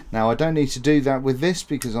needed. Now I don't need to do that with this,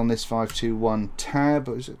 because on this 521 tab,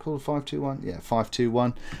 is it called 521? Yeah,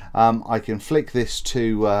 521. I can flick this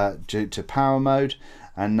to power mode.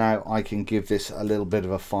 And now I can give this a little bit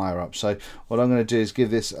of a fire up. So what I'm going to do is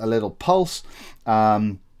give this a little pulse,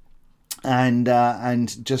 and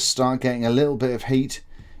just start getting a little bit of heat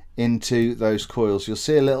into those coils. You'll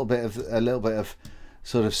see a little bit of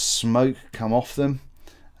sort of smoke come off them.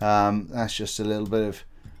 That's just a little bit of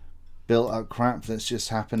built up crap that's just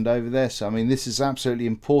happened over there. So I mean, this is absolutely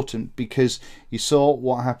important, because you saw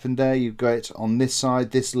what happened there. You get on this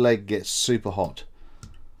side, this leg gets super hot.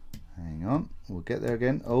 Hang on, we'll get there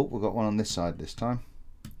again. Oh, we've got one on this side this time.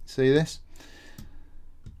 See this?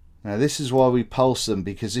 Now this is why we pulse them,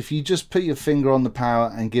 because if you just put your finger on the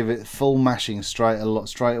power and give it full mashing straight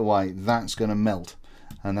away, that's going to melt,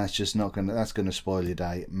 and that's just not going to, that's going to spoil your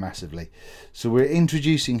day massively. So we're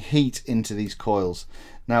introducing heat into these coils.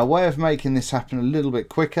 Now a way of making this happen a little bit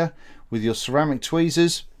quicker with your ceramic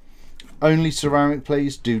tweezers, only ceramic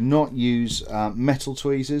please, do not use metal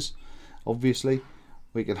tweezers, obviously.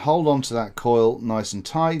 We can hold on to that coil nice and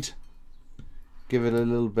tight, give it a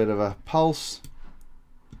little bit of a pulse,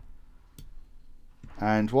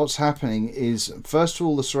 and what's happening is, first of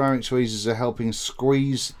all, the ceramic tweezers are helping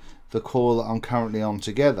squeeze the coil that I'm currently on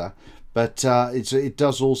together, but it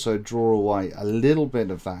does also draw away a little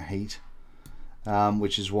bit of that heat,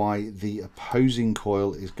 which is why the opposing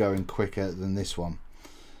coil is going quicker than this one.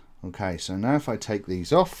 Okay, so now if I take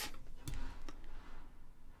these off,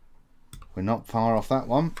 we're not far off that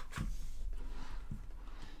one.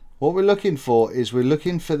 What we're looking for is, we're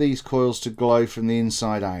looking for these coils to glow from the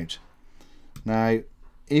inside out. Now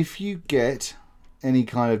if you get any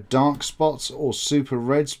kind of dark spots or super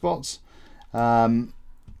red spots, like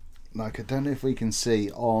I don't know if we can see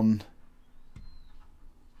on,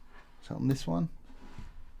 is that on this one?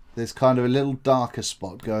 There's kind of a little darker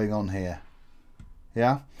spot going on here.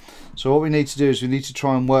 Yeah, so what we need to do is we need to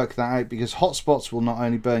try and work that out, because hot spots will not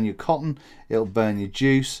only burn your cotton, it'll burn your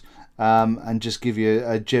juice, and just give you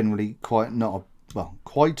a generally quite not a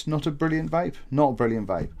brilliant vape.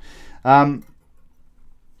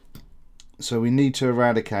 So we need to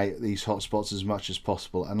eradicate these hot spots as much as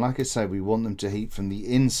possible, and like I say, we want them to heat from the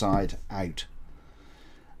inside out.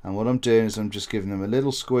 And what I'm doing is I'm just giving them a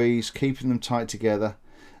little squeeze, keeping them tight together.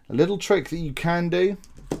 A little trick that you can do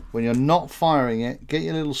when you're not firing it, get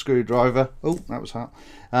your little screwdriver. Oh, that was hot.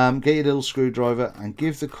 Get your little screwdriver and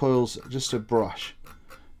give the coils just a brush.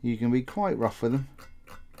 You can be quite rough with them.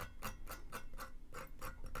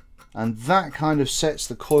 And that kind of sets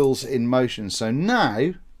the coils in motion. So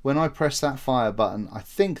now, when I press that fire button, I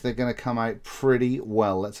think they're going to come out pretty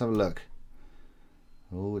well. Let's have a look.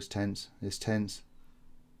 Oh, it's tense. It's tense.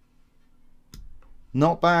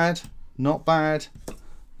 Not bad. Not bad. I'm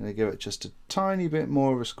going to give it just a tiny bit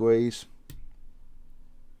more of a squeeze.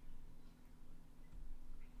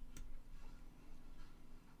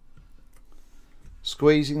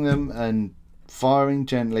 Squeezing them and firing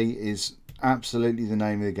gently is absolutely the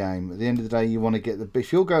name of the game. At the end of the day, you want to get the,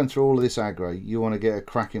 if you're going through all of this aggro, you want to get a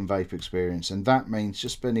cracking vape experience, and that means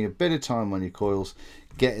just spending a bit of time on your coils,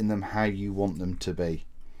 getting them how you want them to be.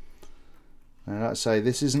 And like I say,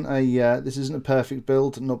 this isn't a perfect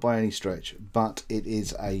build, not by any stretch, but it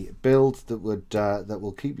is a build that would that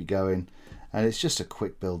will keep you going, and it's just a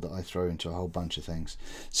quick build that I throw into a whole bunch of things.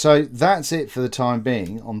 So that's it for the time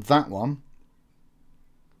being on that one.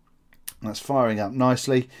 That's firing up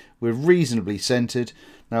nicely. We're reasonably centered.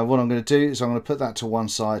 Now what I'm going to do is I'm going to put that to one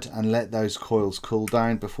side and let those coils cool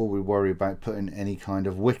down before we worry about putting any kind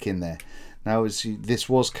of wick in there. Now as this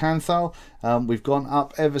was Canthal, we've gone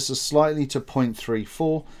up ever so slightly to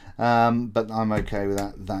 0.34, but I'm okay with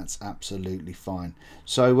that. That's absolutely fine.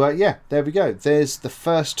 So yeah, there we go. There's the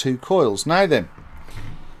first two coils. Now then,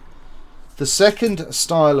 the second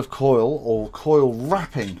style of coil, or coil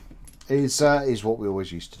wrapping, is what we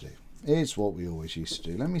always used to do. It's what we always used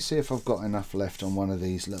to do. Let me see if I've got enough left on one of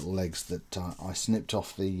these little legs that I snipped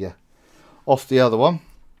off the other one.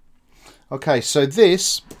 Okay, so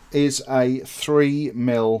this is a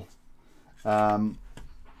 3mm.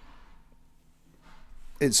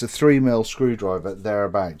 It's a 3mm screwdriver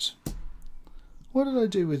thereabouts. What did I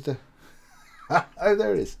do with the? Oh,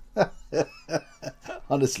 there it is.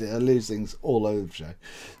 Honestly, I lose things all over the show.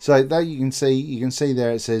 So there you can see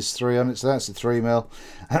there it says 3 on it, so that's a 3mm.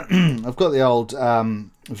 I've got the old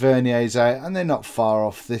verniers out, and they're not far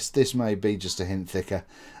off. This may be just a hint thicker,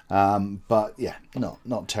 but yeah,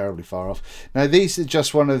 not terribly far off. Now these are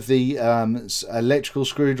just one of the electrical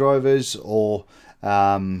screwdrivers, or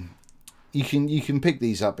you can pick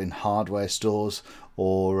these up in hardware stores,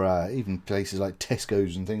 or even places like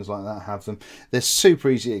Tesco's and things like that have them. They're super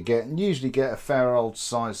easy to get, and usually get a fair old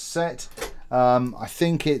size set. I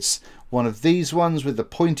think it's one of these ones with the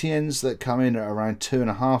pointy ends that come in at around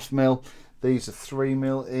 2.5mm. These are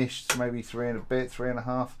 3mm ish, maybe 3 and a bit,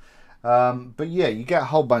 3.5. But yeah, you get a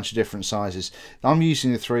whole bunch of different sizes. I'm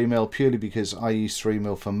using the 3mm purely because I use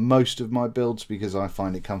 3mm for most of my builds, because I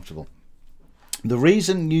find it comfortable. The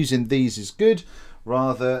reason using these is good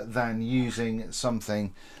rather than using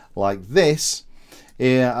something like this,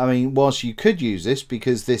 I mean, whilst you could use this,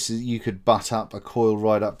 because this is, you could butt up a coil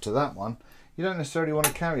right up to that one, you don't necessarily want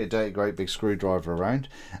to carry a dirty great big screwdriver around.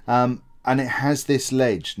 And it has this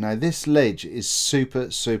ledge. Now this ledge is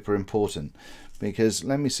super important, because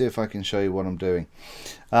let me see if I can show you what I'm doing.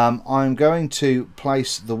 I'm going to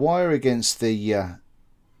place the wire against the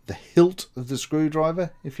hilt of the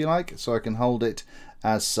screwdriver, if you like, so I can hold it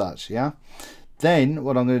as such. Yeah. Then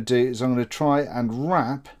what I'm going to do is I'm going to try and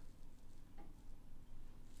wrap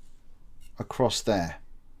across there.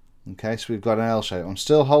 Okay, so we've got an L shape. I'm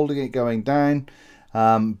still holding it going down,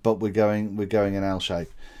 but we're going an L shape.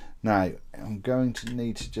 Now I'm going to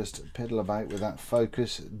need to just piddle about with that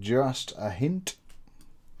focus just a hint,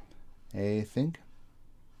 I think.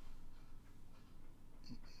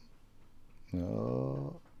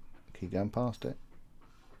 Oh, keep going past it.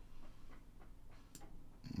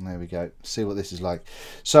 There we go. See what this is like.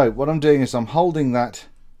 So what I'm doing is I'm holding that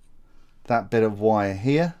bit of wire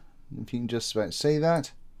here, if you can just about see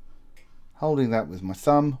that, holding that with my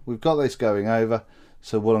thumb. We've got this going over.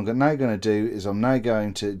 So what I'm now going to do is I'm now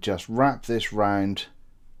going to just wrap this round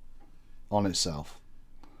on itself,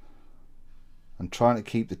 and trying to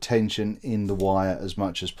keep the tension in the wire as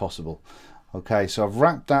much as possible. Okay, so I've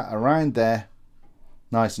wrapped that around there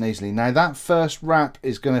nice and easily. Now that first wrap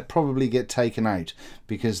is going to probably get taken out,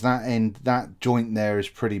 because that joint there is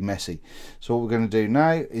pretty messy. So what we're going to do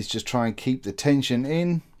now is just try and keep the tension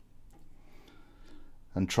in,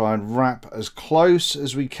 and try and wrap as close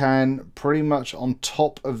as we can, pretty much on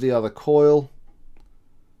top of the other coil.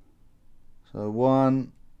 So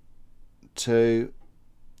 1, 2,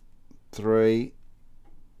 3,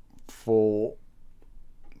 4,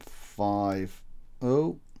 5.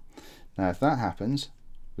 Oh, Now if that happens,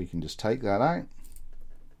 we can just take that out.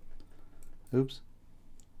 Oops,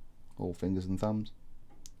 all fingers and thumbs.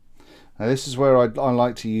 Now this is where I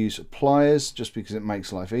like to use pliers, just because it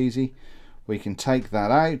makes life easy. We can take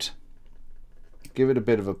that out, give it a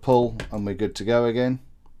bit of a pull, and we're good to go again.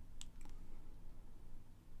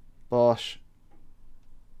 Bosh,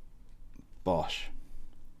 bosh.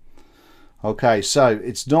 Okay, so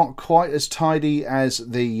it's not quite as tidy as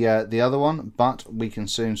the other one, but we can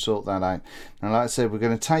soon sort that out. Now, like I said, we're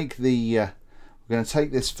going to take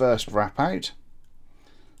this first wrap out.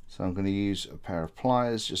 So I'm going to use a pair of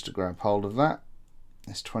pliers just to grab hold of that.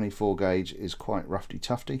 This 24 gauge is quite roughy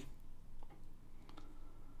tufty.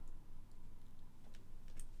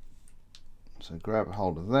 So grab a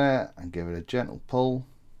hold of there and give it a gentle pull.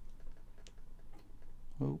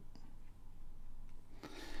 Ooh.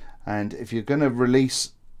 And if you're going to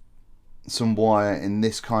release some wire in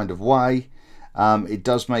this kind of way, it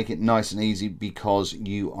does make it nice and easy, because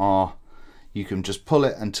you can just pull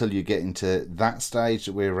it until you get into that stage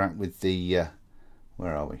that we're at with the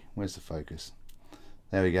where are we? Where's the focus?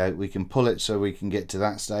 There we go. We can pull it so we can get to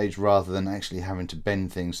that stage rather than actually having to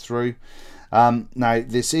bend things through. Now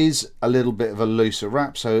this is a little bit of a looser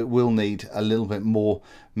wrap, so it will need a little bit more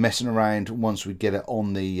messing around once we get it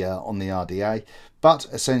on the RDA, but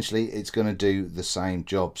essentially it's going to do the same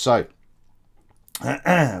job. So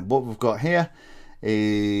what we've got here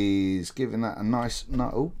is giving that a nice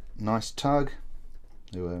tug.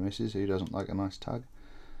 Who misses? Who doesn't like a nice tug?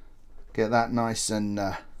 Get that nice and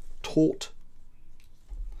taut.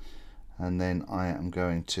 And then I am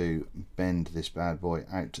going to bend this bad boy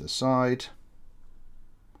out to the side,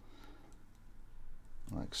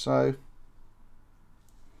 like so,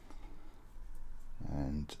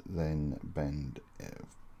 and then bend it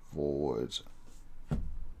forwards,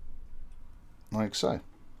 like so.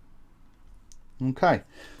 Okay,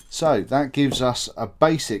 so that gives us a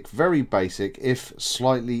basic, very basic, if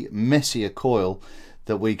slightly messier coil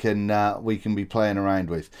that we can be playing around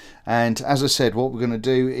with. And as I said, what we're going to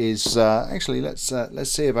do is actually let's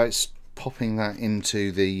see about popping that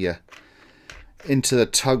into the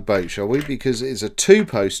tugboat, shall we? Because it's a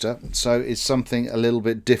two-poster, so it's something a little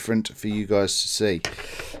bit different for you guys to see.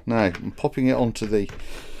 Now I'm popping it onto the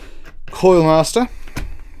Coil Master.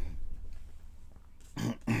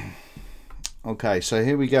 Okay, so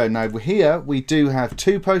here we go. Now here we do have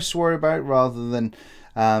two posts to worry about rather than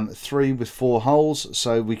 3 with 4 holes,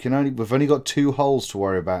 so we've only got 2 holes to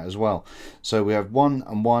worry about as well. So we have 1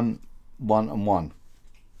 and 1, 1 and 1.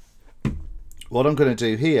 What I'm going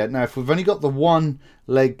to do here now, if we've only got the one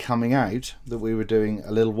leg coming out that we were doing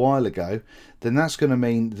a little while ago, then that's going to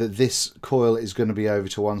mean that this coil is going to be over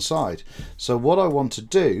to one side. So what I want to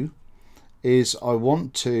do is I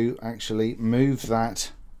want to actually move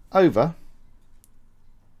that over.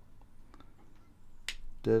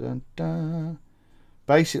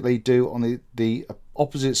 Basically do on the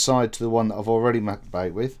opposite side to the one that I've already mucked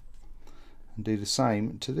about with, and do the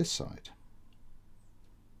same to this side.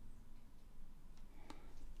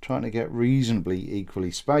 Trying to get reasonably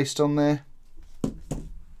equally spaced on there.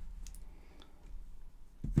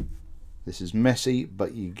 This is messy,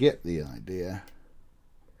 but you get the idea.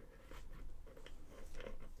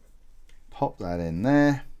 Pop that in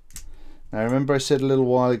there. Now remember I said a little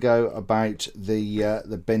while ago about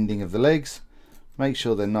the bending of the legs. Make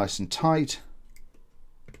sure they're nice and tight.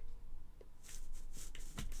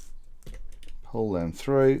 Pull them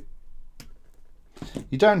through.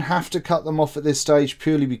 You don't have to cut them off at this stage,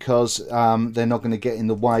 purely because they're not going to get in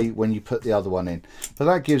the way when you put the other one in. But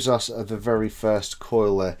that gives us the very first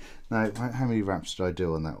coil there. Now, how many wraps did I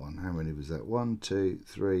do on that one? How many was that? 1, 2,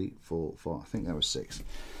 3, 4, 5. I think that was 6.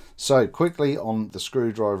 So quickly on the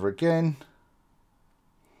screwdriver again.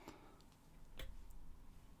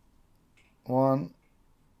 1,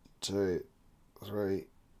 2, 3,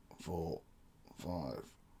 4, 5,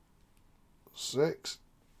 6.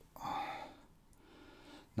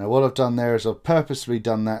 Now what I've done there is I've purposely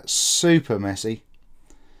done that super messy,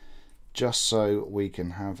 just so we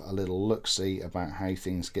can have a little look-see about how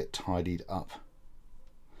things get tidied up.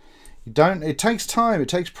 It takes time, it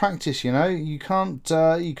takes practice, you know. You can't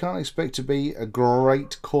expect to be a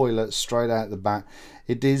great coiler straight out the bat.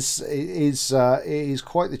 It is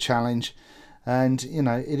quite the challenge, and you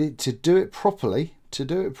know, to do it properly,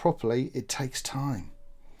 it takes time.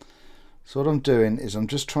 So what I'm doing is I'm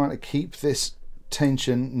just trying to keep this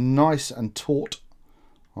tension nice and taut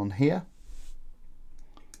on here,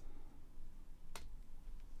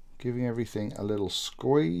 giving everything a little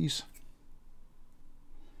squeeze.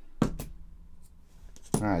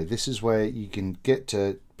 Now this is where you can get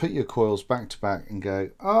to put your coils back to back and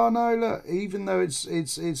go, oh no, look, even though it's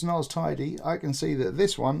not as tidy, I can see that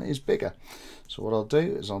this one is bigger. So what I'll do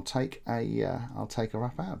is I'll take a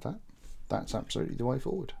wrap out of that. That's absolutely the way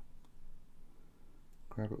forward.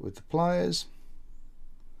 Grab it with the pliers,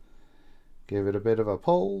 give it a bit of a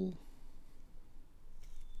pull,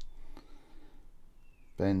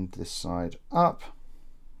 bend this side up,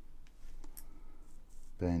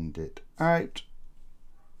 bend it out,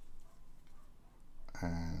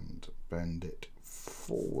 and bend it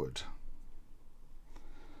forward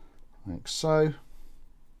like so.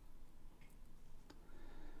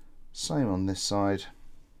 Same on this side,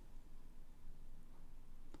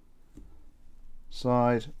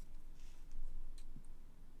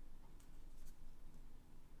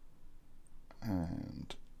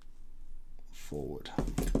 and forward.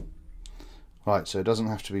 Right, so it doesn't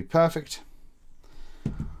have to be perfect.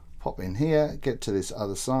 Pop in here, get to this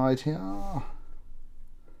other side here.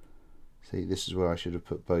 See, this is where I should have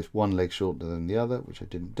put both one leg shorter than the other, which I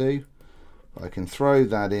didn't do. But I can throw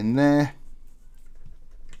that in there.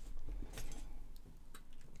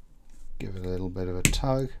 Give it a little bit of a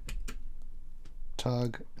tug.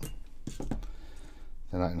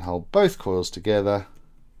 Then I can hold both coils together,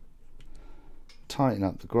 tighten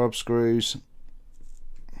up the grub screws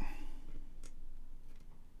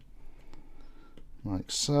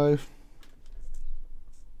like so,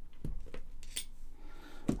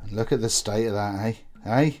 and look at the state of that,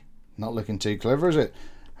 not looking too clever, is it?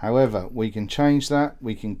 However, we can change that.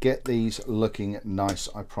 We can get these looking nice,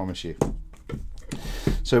 I promise you.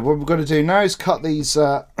 So what we're going to do now is cut these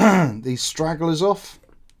these stragglers off.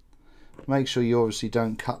 Make sure you obviously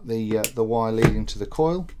don't cut the wire leading to the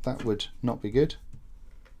coil. That would not be good.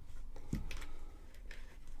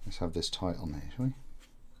 Let's have this tight on there, shall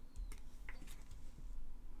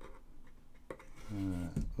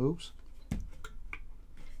we? Oops.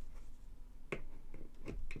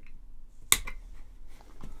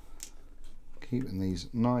 Keeping these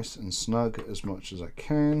nice and snug as much as I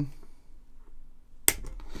can.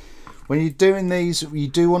 When you're doing these, you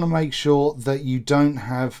do want to make sure that you don't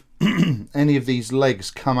have any of these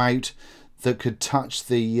legs come out that could touch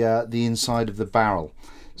the inside of the barrel.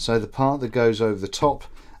 So the part that goes over the top,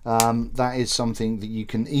 that is something that you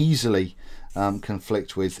can easily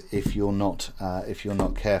conflict with if you're not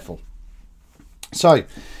careful. So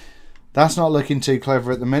that's not looking too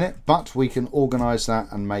clever at the minute, but we can organise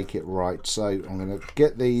that and make it right. So I'm going to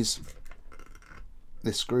get this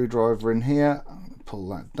screwdriver in here. Pull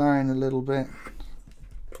that down a little bit.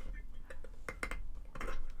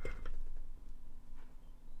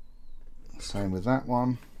 Same with that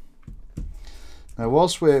one. Now,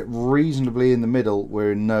 whilst we're reasonably in the middle,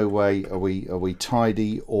 we're in no way are we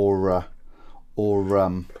tidy or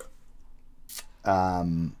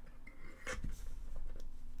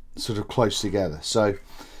sort of close together. So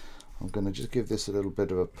I'm going to just give this a little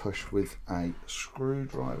bit of a push with a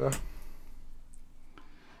screwdriver,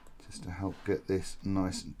 just to help get this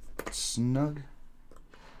nice and snug.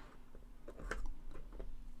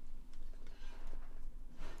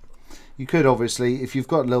 You could obviously, if you've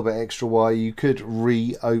got a little bit extra wire, you could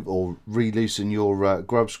re-loosen your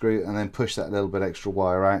grub screw and then push that little bit extra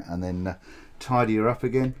wire out and then tidy her up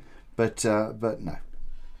again. But no,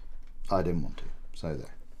 I didn't want to. So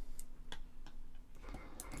there.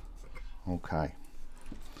 Okay.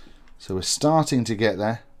 So we're starting to get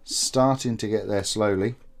there.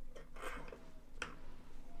 Slowly.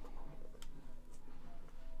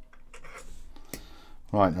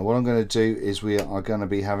 Right, now what I'm going to do is we are going to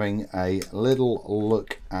be having a little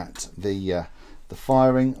look at the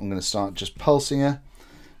firing. I'm going to start just pulsing her.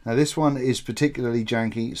 Now this one is particularly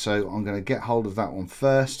janky, so I'm going to get hold of that one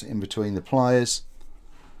first in between the pliers.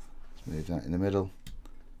 Let's move that in the middle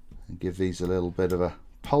and give these a little bit of a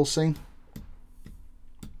pulsing.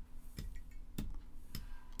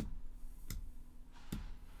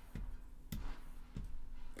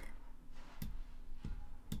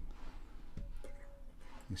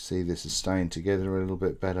 You see this is staying together a little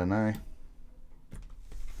bit better now.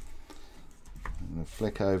 I'm going to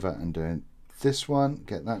flick over and do this one,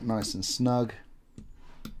 get that nice and snug.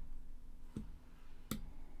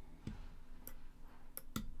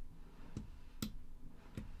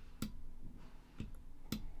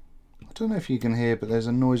 I don't know if you can hear, but there's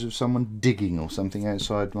a noise of someone digging or something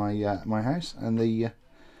outside my house, and the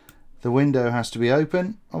window has to be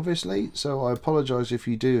open, obviously, so I apologise if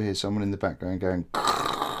you do hear someone in the background going.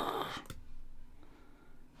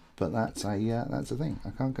 But that's a thing.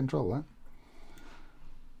 I can't control that.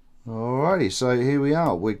 Alrighty, so here we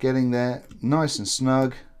are. We're getting there, nice and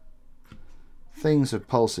snug. Things are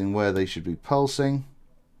pulsing where they should be pulsing.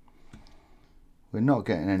 We're not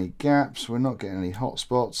getting any gaps, we're not getting any hot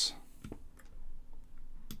spots.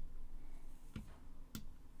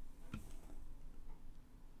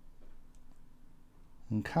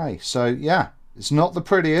 Okay, so yeah, it's not the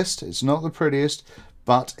prettiest,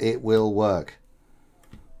 but it will work.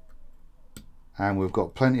 And we've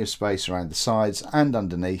got plenty of space around the sides and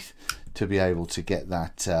underneath to be able to get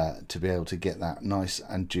that nice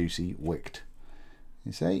and juicy wicked.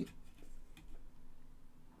 You see?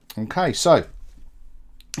 Okay, so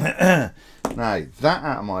now that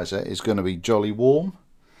atomizer is going to be jolly warm.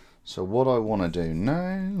 So what I want to do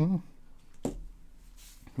now,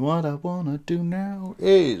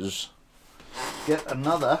 is get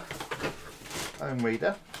another ohm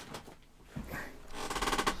reader.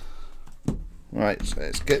 Right, so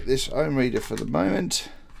let's get this ohm reader for the moment.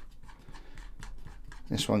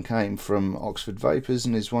 This one came from Oxford Vapors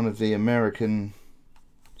and is one of the American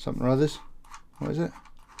something or others. What is it?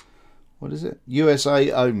 What is it?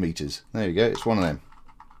 USA ohm meters. There you go, it's one of them.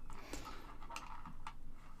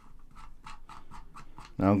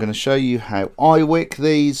 Now I'm going to show you how I wick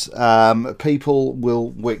these. People will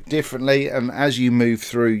wick differently, and as you move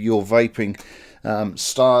through your vaping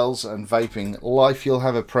styles and vaping life, you'll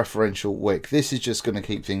have a preferential wick. This is just going to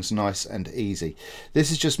keep things nice and easy.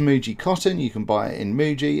 This is just Muji cotton. You can buy it in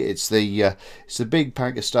Muji. It's the big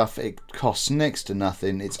pack of stuff. It costs next to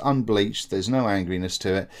nothing. It's unbleached. There's no angriness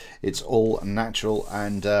to it. It's all natural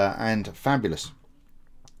and fabulous.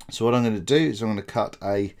 So what I'm going to do is I'm going to cut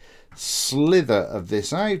a slither of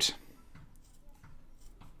this out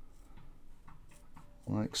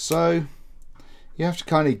like so. You have to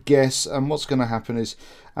kind of guess, and what's going to happen is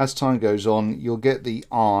as time goes on you'll get the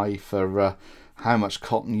eye for how much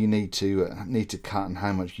cotton you need to cut and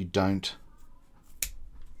how much you don't.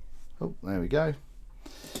 Oh, there we go.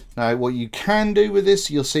 Now what you can do with this,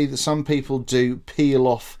 you'll see that some people do peel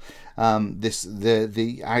off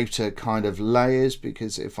the outer kind of layers,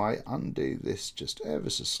 because if I undo this just ever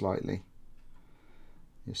so slightly,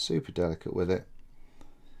 you're super delicate with it,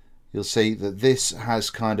 you'll see that this has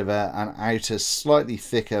kind of an outer slightly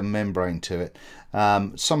thicker membrane to it.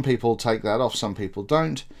 Some people take that off, some people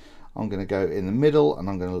don't. I'm going to go in the middle and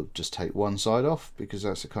I'm going to just take one side off, because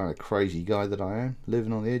that's the kind of crazy guy that I am,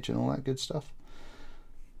 living on the edge and all that good stuff.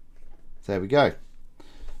 There we go.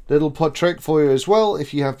 Little pot trick for you as well,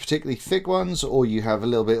 if you have particularly thick ones or you have a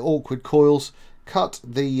little bit awkward coils, cut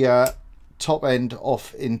the top end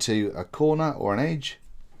off into a corner or an edge,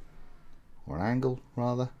 or an angle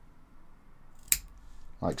rather,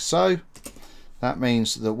 like so. That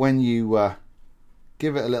means that when you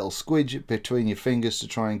give it a little squidge between your fingers to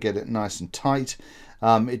try and get it nice and tight,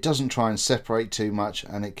 it doesn't try and separate too much,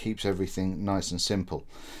 and it keeps everything nice and simple.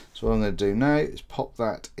 So what I'm going to do now is pop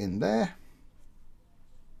that in there.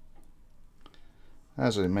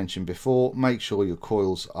 As I mentioned before, make sure your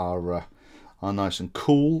coils are nice and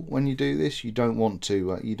cool when you do this. You don't want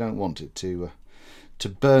it to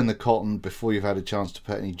burn the cotton before you've had a chance to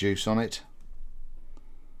put any juice on it.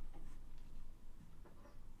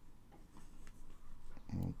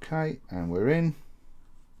 Okay, and we're in.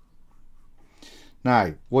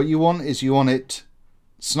 Now, what you want is you want it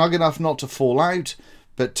snug enough not to fall out,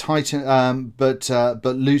 but tight,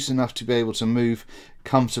 but loose enough to be able to move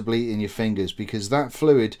comfortably in your fingers, because that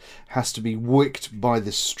fluid has to be wicked by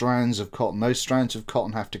the strands of cotton. Those strands of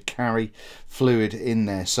cotton have to carry fluid in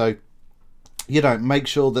there, so you know, make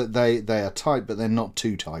sure that they are tight, but they're not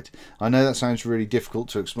too tight. I know that sounds really difficult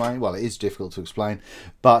to explain. Well, it is difficult to explain,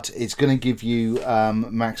 but it's going to give you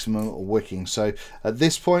maximum wicking. So at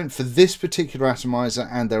this point, for this particular atomizer,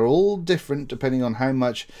 and they're all different depending on how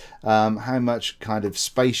much kind of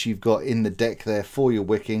space you've got in the deck there for your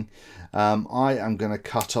wicking, I am going to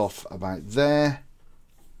cut off about there,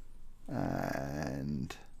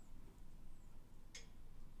 and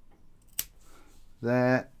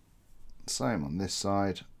there. Same on this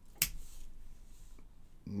side,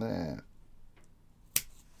 there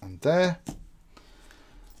and there.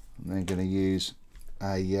 I'm then going to use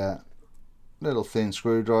a little thin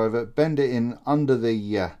screwdriver, bend it in under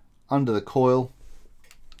the coil,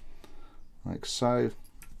 like so.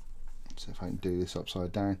 Let's see if I can do this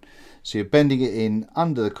upside down. So you're bending it in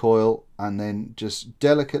under the coil and then just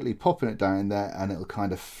delicately popping it down there, and it'll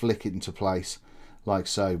kind of flick it into place. Like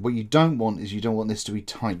so. What you don't want is you don't want this to be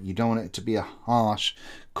tight. You don't want it to be a harsh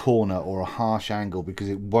corner or a harsh angle, because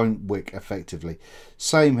it won't wick effectively.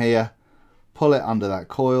 Same here. Pull it under that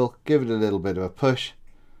coil, give it a little bit of a push,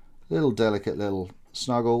 little delicate little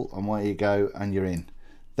snuggle, and away you go, and you're in.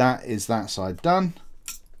 That is that side done.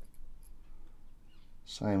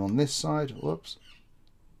 Same on this side. Whoops.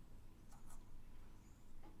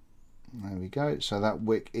 There we go. So that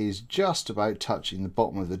wick is just about touching the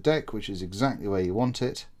bottom of the deck, which is exactly where you want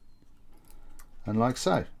it. And like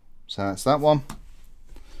so. So that's that one.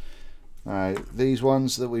 Now these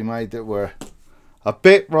ones that we made that were a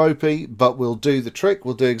bit ropey, but we'll do the trick.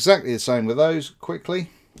 We'll do exactly the same with those quickly.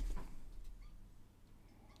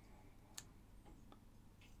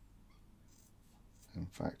 In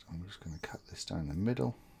fact, I'm just going to cut this down the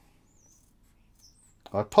middle.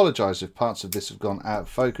 I apologise if parts of this have gone out of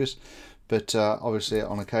focus, but obviously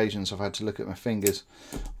on occasions I've had to look at my fingers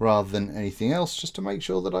rather than anything else, just to make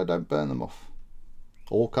sure that I don't burn them off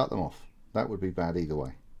or cut them off. That would be bad either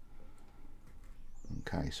way.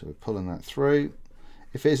 Okay, so we're pulling that through.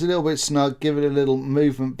 If it's a little bit snug, give it a little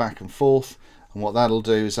movement back and forth, and what that'll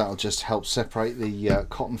do is that'll just help separate the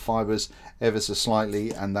cotton fibres ever so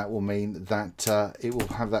slightly, and that will mean that it will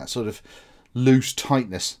have that sort of loose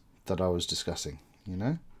tightness that I was discussing, you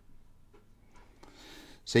know.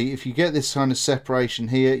 See, if you get this kind of separation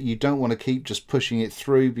here, you don't want to keep just pushing it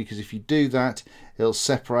through, because if you do that, it'll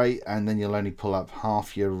separate and then you'll only pull up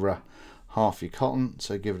half your cotton.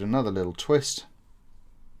 So give it another little twist.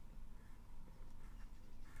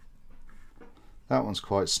 That one's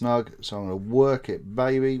quite snug, so I'm going to work it,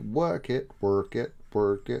 baby, work it, work it,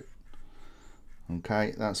 work it.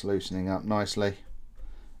 Okay, that's loosening up nicely.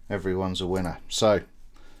 Everyone's a winner. So,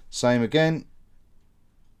 same again,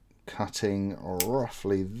 cutting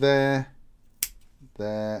roughly there,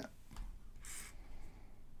 there,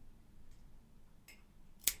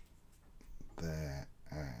 there,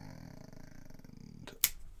 and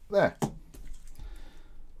there.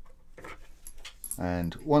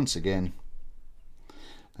 And once again,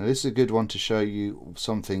 now this is a good one to show you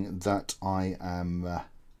something that I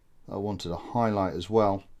wanted to highlight as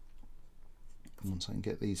well. Once I can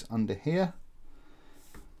get these under here,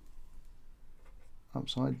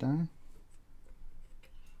 upside down.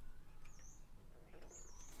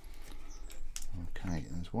 Okay,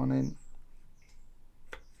 there's one in.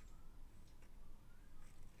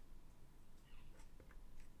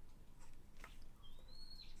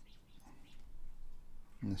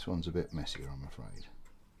 And this one's a bit messier, I'm afraid.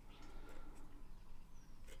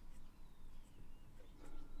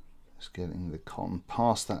 Just getting the cotton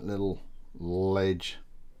past that little ledge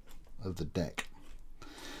of the deck.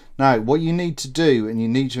 Now what you need to do, and you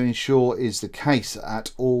need to ensure is the case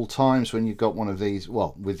at all times when you've got one of these,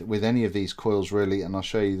 well, with any of these coils really, and I'll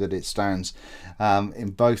show you that it stands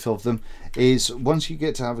in both of them, is once you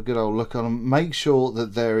get to have a good old look on them, make sure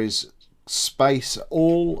that there is space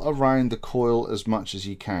all around the coil as much as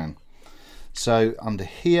you can. So under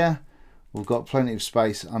here we've got plenty of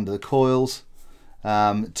space under the coils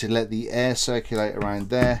to let the air circulate around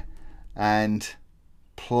there, and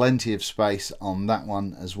plenty of space on that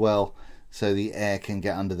one as well, so the air can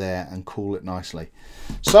get under there and cool it nicely.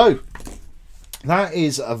 So that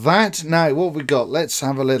is that. Now what we've got, let's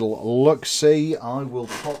have a little look see. I will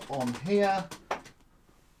pop on here.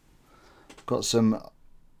 Got some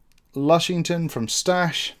Lushington from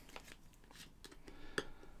Stash.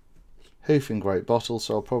 Hoofing great bottle,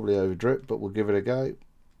 so I'll probably over drip, but we'll give it a go.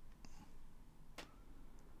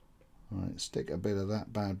 Right, stick a bit of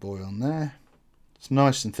that bad boy on there. It's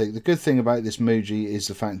nice and thick. The good thing about this Muji is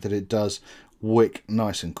the fact that it does wick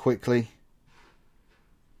nice and quickly.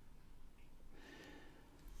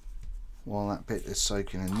 While that bit is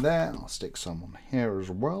soaking in there, I'll stick some on here as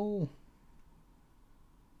well.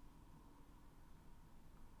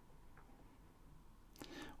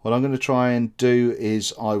 What I'm going to try and do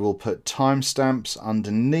is I will put timestamps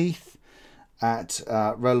underneath at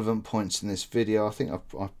relevant points in this video. I think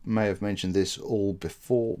I may have mentioned this all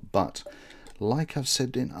before, but like I've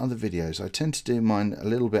said in other videos, I tend to do mine a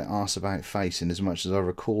little bit arse about face, in as much as I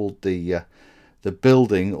record the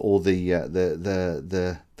building or the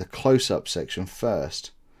close-up section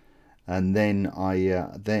first, and then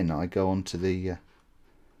I go on to the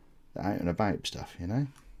out and about stuff, you know.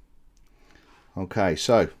 Okay,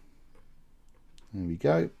 so there we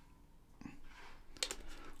go.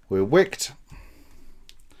 We're wicked,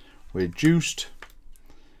 we're juiced,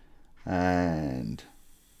 and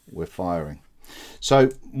we're firing.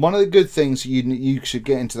 So one of the good things you should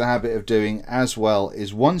get into the habit of doing as well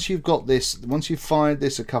is, once you've got this, once you've fired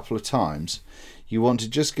this a couple of times, you want to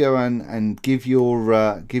just go in and give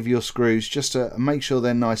your screws, just to make sure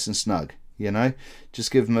they're nice and snug, you know, just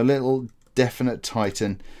give them a little definite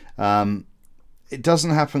tighten. It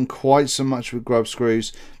doesn't happen quite so much with grub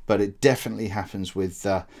screws, but it definitely happens with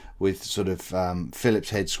sort of Phillips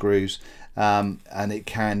head screws, and it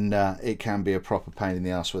can be a proper pain in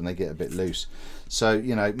the ass when they get a bit loose. So,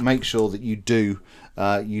 you know, make sure that you do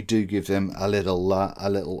give them a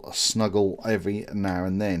little snuggle every now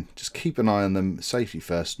and then. Just keep an eye on them, safety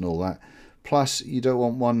first and all that. Plus, you don't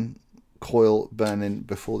want one coil burning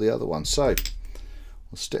before the other one. So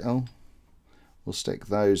we'll stick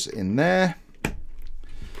those in there,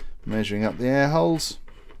 measuring up the air holes.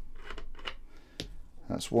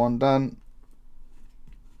 That's one done,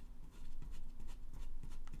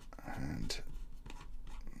 and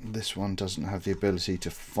this one doesn't have the ability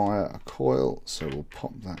to fire a coil, so we'll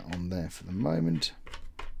pop that on there for the moment.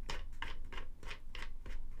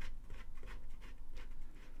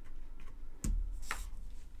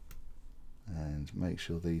 And make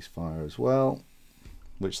sure these fire as well,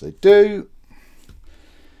 which they do.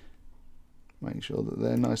 Make sure that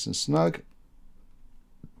they're nice and snug.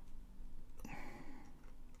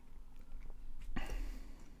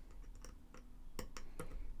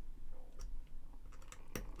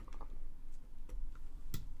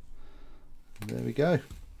 There we go.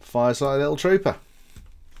 Fires like a little trooper.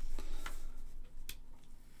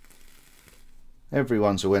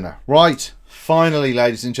 Everyone's a winner. Right, finally,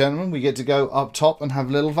 ladies and gentlemen, we get to go up top and have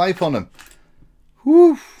a little vape on them.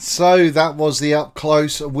 Whew. So that was the up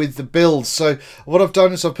close with the build. So what I've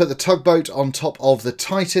done is I've put the tugboat on top of the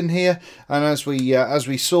Titan here, and as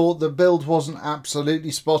we saw, the build wasn't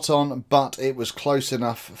absolutely spot on, but it was close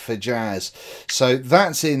enough for jazz. So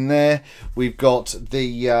that's in there. We've got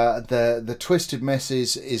the Twisted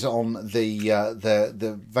Messes is on the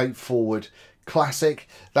Vape Forward Classic.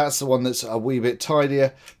 That's the one that's a wee bit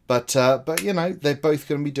tidier, but you know, they're both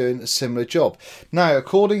going to be doing a similar job. Now,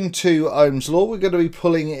 according to Ohm's law, we're going to be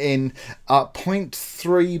pulling in a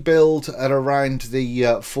 0.3 build at around the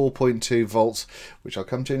 4.2 volts, which I'll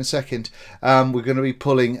come to in a second. We're going to be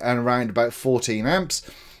pulling at around about 14 amps,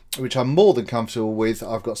 which I'm more than comfortable with.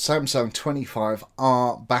 I've got Samsung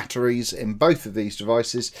 25R batteries in both of these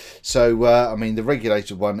devices, so I mean, the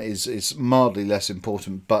regulated one is mildly less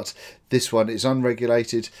important, but this one is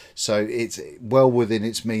unregulated, so it's well within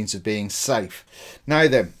its means of being safe. Now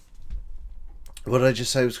then, what did I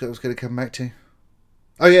just say I was going to come back to?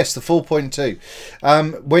 Oh yes, the 4.2.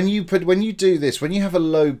 When you do this, when you have a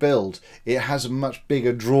low build, it has a much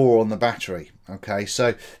bigger draw on the battery. Okay,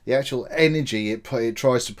 so the actual energy it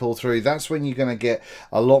tries to pull through, that's when you're going to get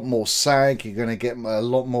a lot more sag. You're going to get a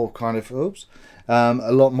lot more kind of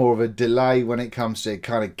a lot more of a delay when it comes to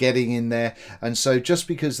kind of getting in there. And so just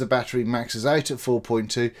because the battery maxes out at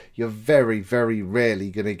 4.2, you're very, very rarely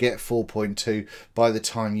going to get 4.2 by the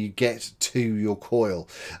time you get to your coil.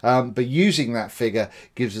 But using that figure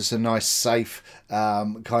gives us a nice safe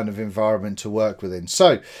kind of environment to work within.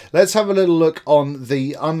 So let's have a little look on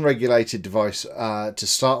the unregulated device to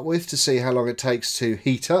start with, to see how long it takes to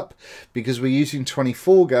heat up. Because we're using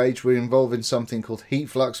 24 gauge, we're involving something called heat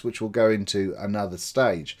flux, which will go into another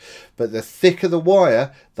stage. But the thicker the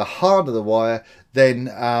wire, the harder the wire, then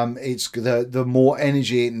it's the more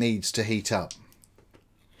energy it needs to heat up.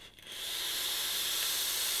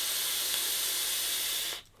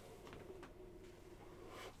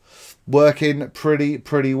 Working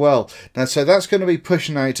pretty well. Now, so that's going to be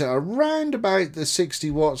pushing out at around about the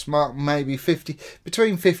 60 watts mark, maybe 50,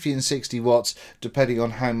 between 50 and 60 watts, depending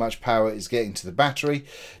on how much power is getting to the battery.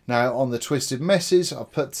 Now, on the Twisted Messes,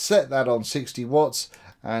 I've set that on 60 watts,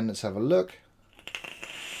 and let's have a look.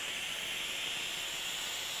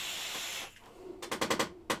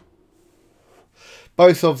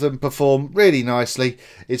 Both of them perform really nicely.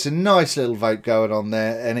 It's a nice little vape going on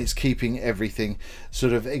there, and it's keeping everything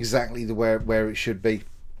sort of exactly where it should be.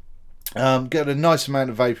 Got a nice amount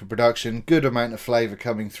of vapor production, good amount of flavour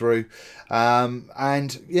coming through,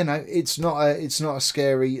 and you know, it's not a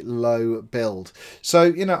scary low build. So,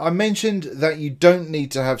 you know, I mentioned that you don't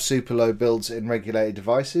need to have super low builds in regulated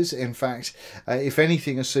devices. In fact, if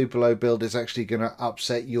anything, a super low build is actually going to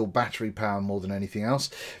upset your battery power more than anything else.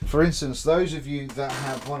 For instance, those of you that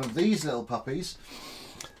have one of these little puppies,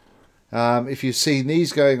 if you've seen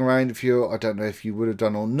these going around, I don't know if you would have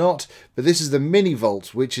done or not, but this is the Mini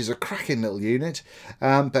Volt, which is a cracking little unit.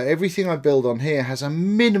 But everything I build on here has a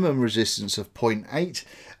minimum resistance of 0.8,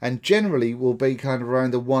 and generally will be kind of around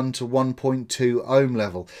the 1 to 1.2 ohm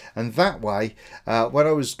level. And that way, when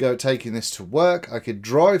I was taking this to work, I could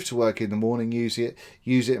drive to work in the morning, use it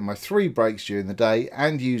in my 3 breaks during the day,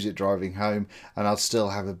 and use it driving home, and I'll still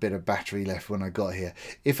have a bit of battery left when I got here.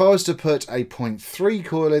 If I was to put a 0.3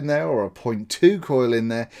 coil in there or a 0.2 coil in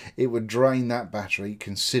there, it would drain that battery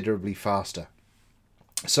considerably faster.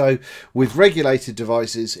 So with regulated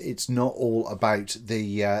devices, it's not all about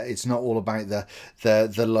the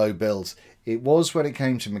the low builds. It was when it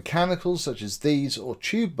came to mechanicals such as these or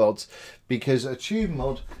tube mods, because a tube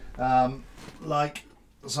mod like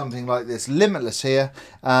something like this Limitless here,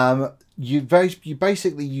 you vary the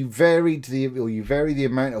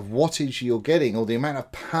amount of wattage you're getting, or the amount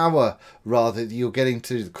of power rather that you're getting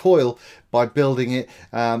to the coil by building it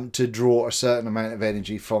to draw a certain amount of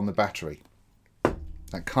energy from the battery.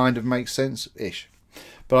 That kind of makes sense-ish.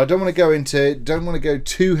 But I don't want to go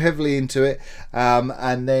too heavily into it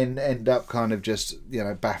and then end up kind of just, you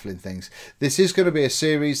know, baffling things. This is going to be a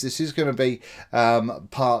series. This is going to be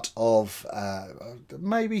part of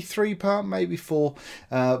maybe 3-part, maybe 4,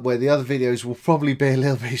 where the other videos will probably be a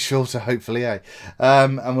little bit shorter, hopefully,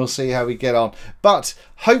 and we'll see how we get on. But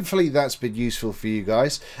hopefully that's been useful for you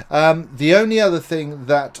guys. The only other thing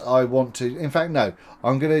that I want to, in fact, no,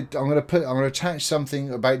 I'm gonna attach something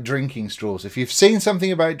about drinking straws. If you've seen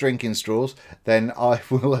something about drinking straws, then I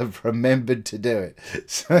will have remembered to do it.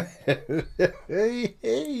 So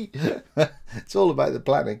it's all about the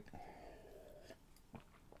planning.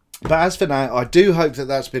 But as for now, I do hope that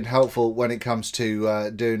that's been helpful when it comes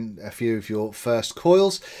to doing a few of your first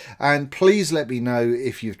coils. And please let me know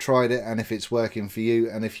if you've tried it and if it's working for you,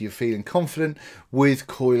 and if you're feeling confident with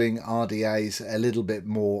coiling RDAs a little bit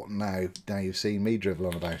more now you've seen me drivel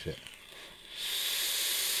on about it.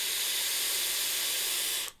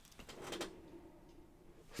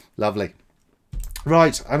 Lovely.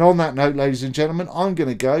 Right, and on that note, ladies and gentlemen, I'm going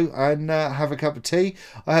to go and have a cup of tea.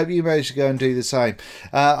 I hope you manage to go and do the same.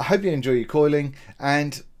 I hope you enjoy your coiling,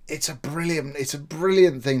 and it's a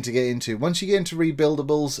brilliant thing to get into. Once you get into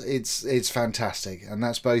rebuildables, it's fantastic, and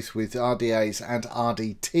that's both with RDAs and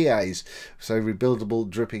RDTAs, so rebuildable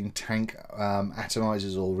dripping tank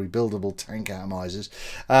atomizers, or rebuildable tank atomizers.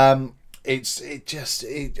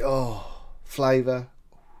 Flavour.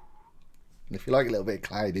 If you like a little bit of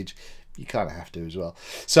cloudage, you kind of have to as well.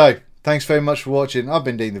 So thanks very much for watching. I've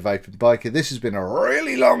been Dean the Vaping Biker. This has been a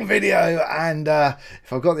really long video, and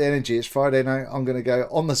if I've got the energy, it's Friday night, I'm going to go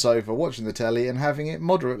on the sofa watching the telly and having it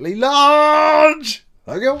moderately large.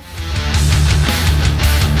 There we go.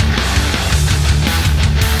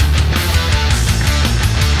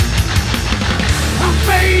 I'm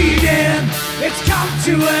fading, it's come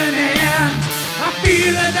to an end. I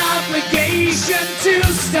feel an obligation to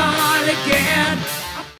start again.